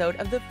episode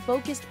of the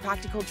Focused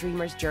Practical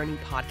Dreamer's Journey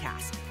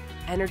podcast.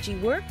 Energy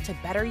work to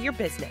better your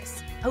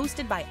business,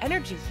 hosted by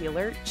energy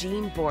healer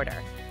Jean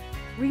Border.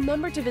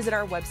 Remember to visit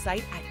our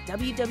website at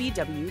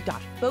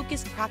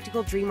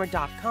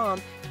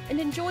www.focusedpracticaldreamer.com and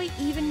enjoy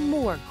even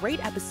more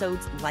great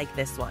episodes like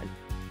this one.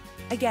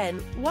 Again,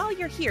 while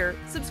you're here,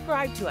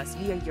 subscribe to us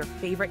via your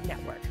favorite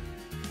network.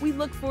 We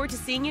look forward to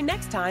seeing you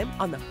next time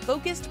on the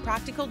Focused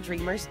Practical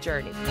Dreamer's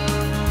Journey.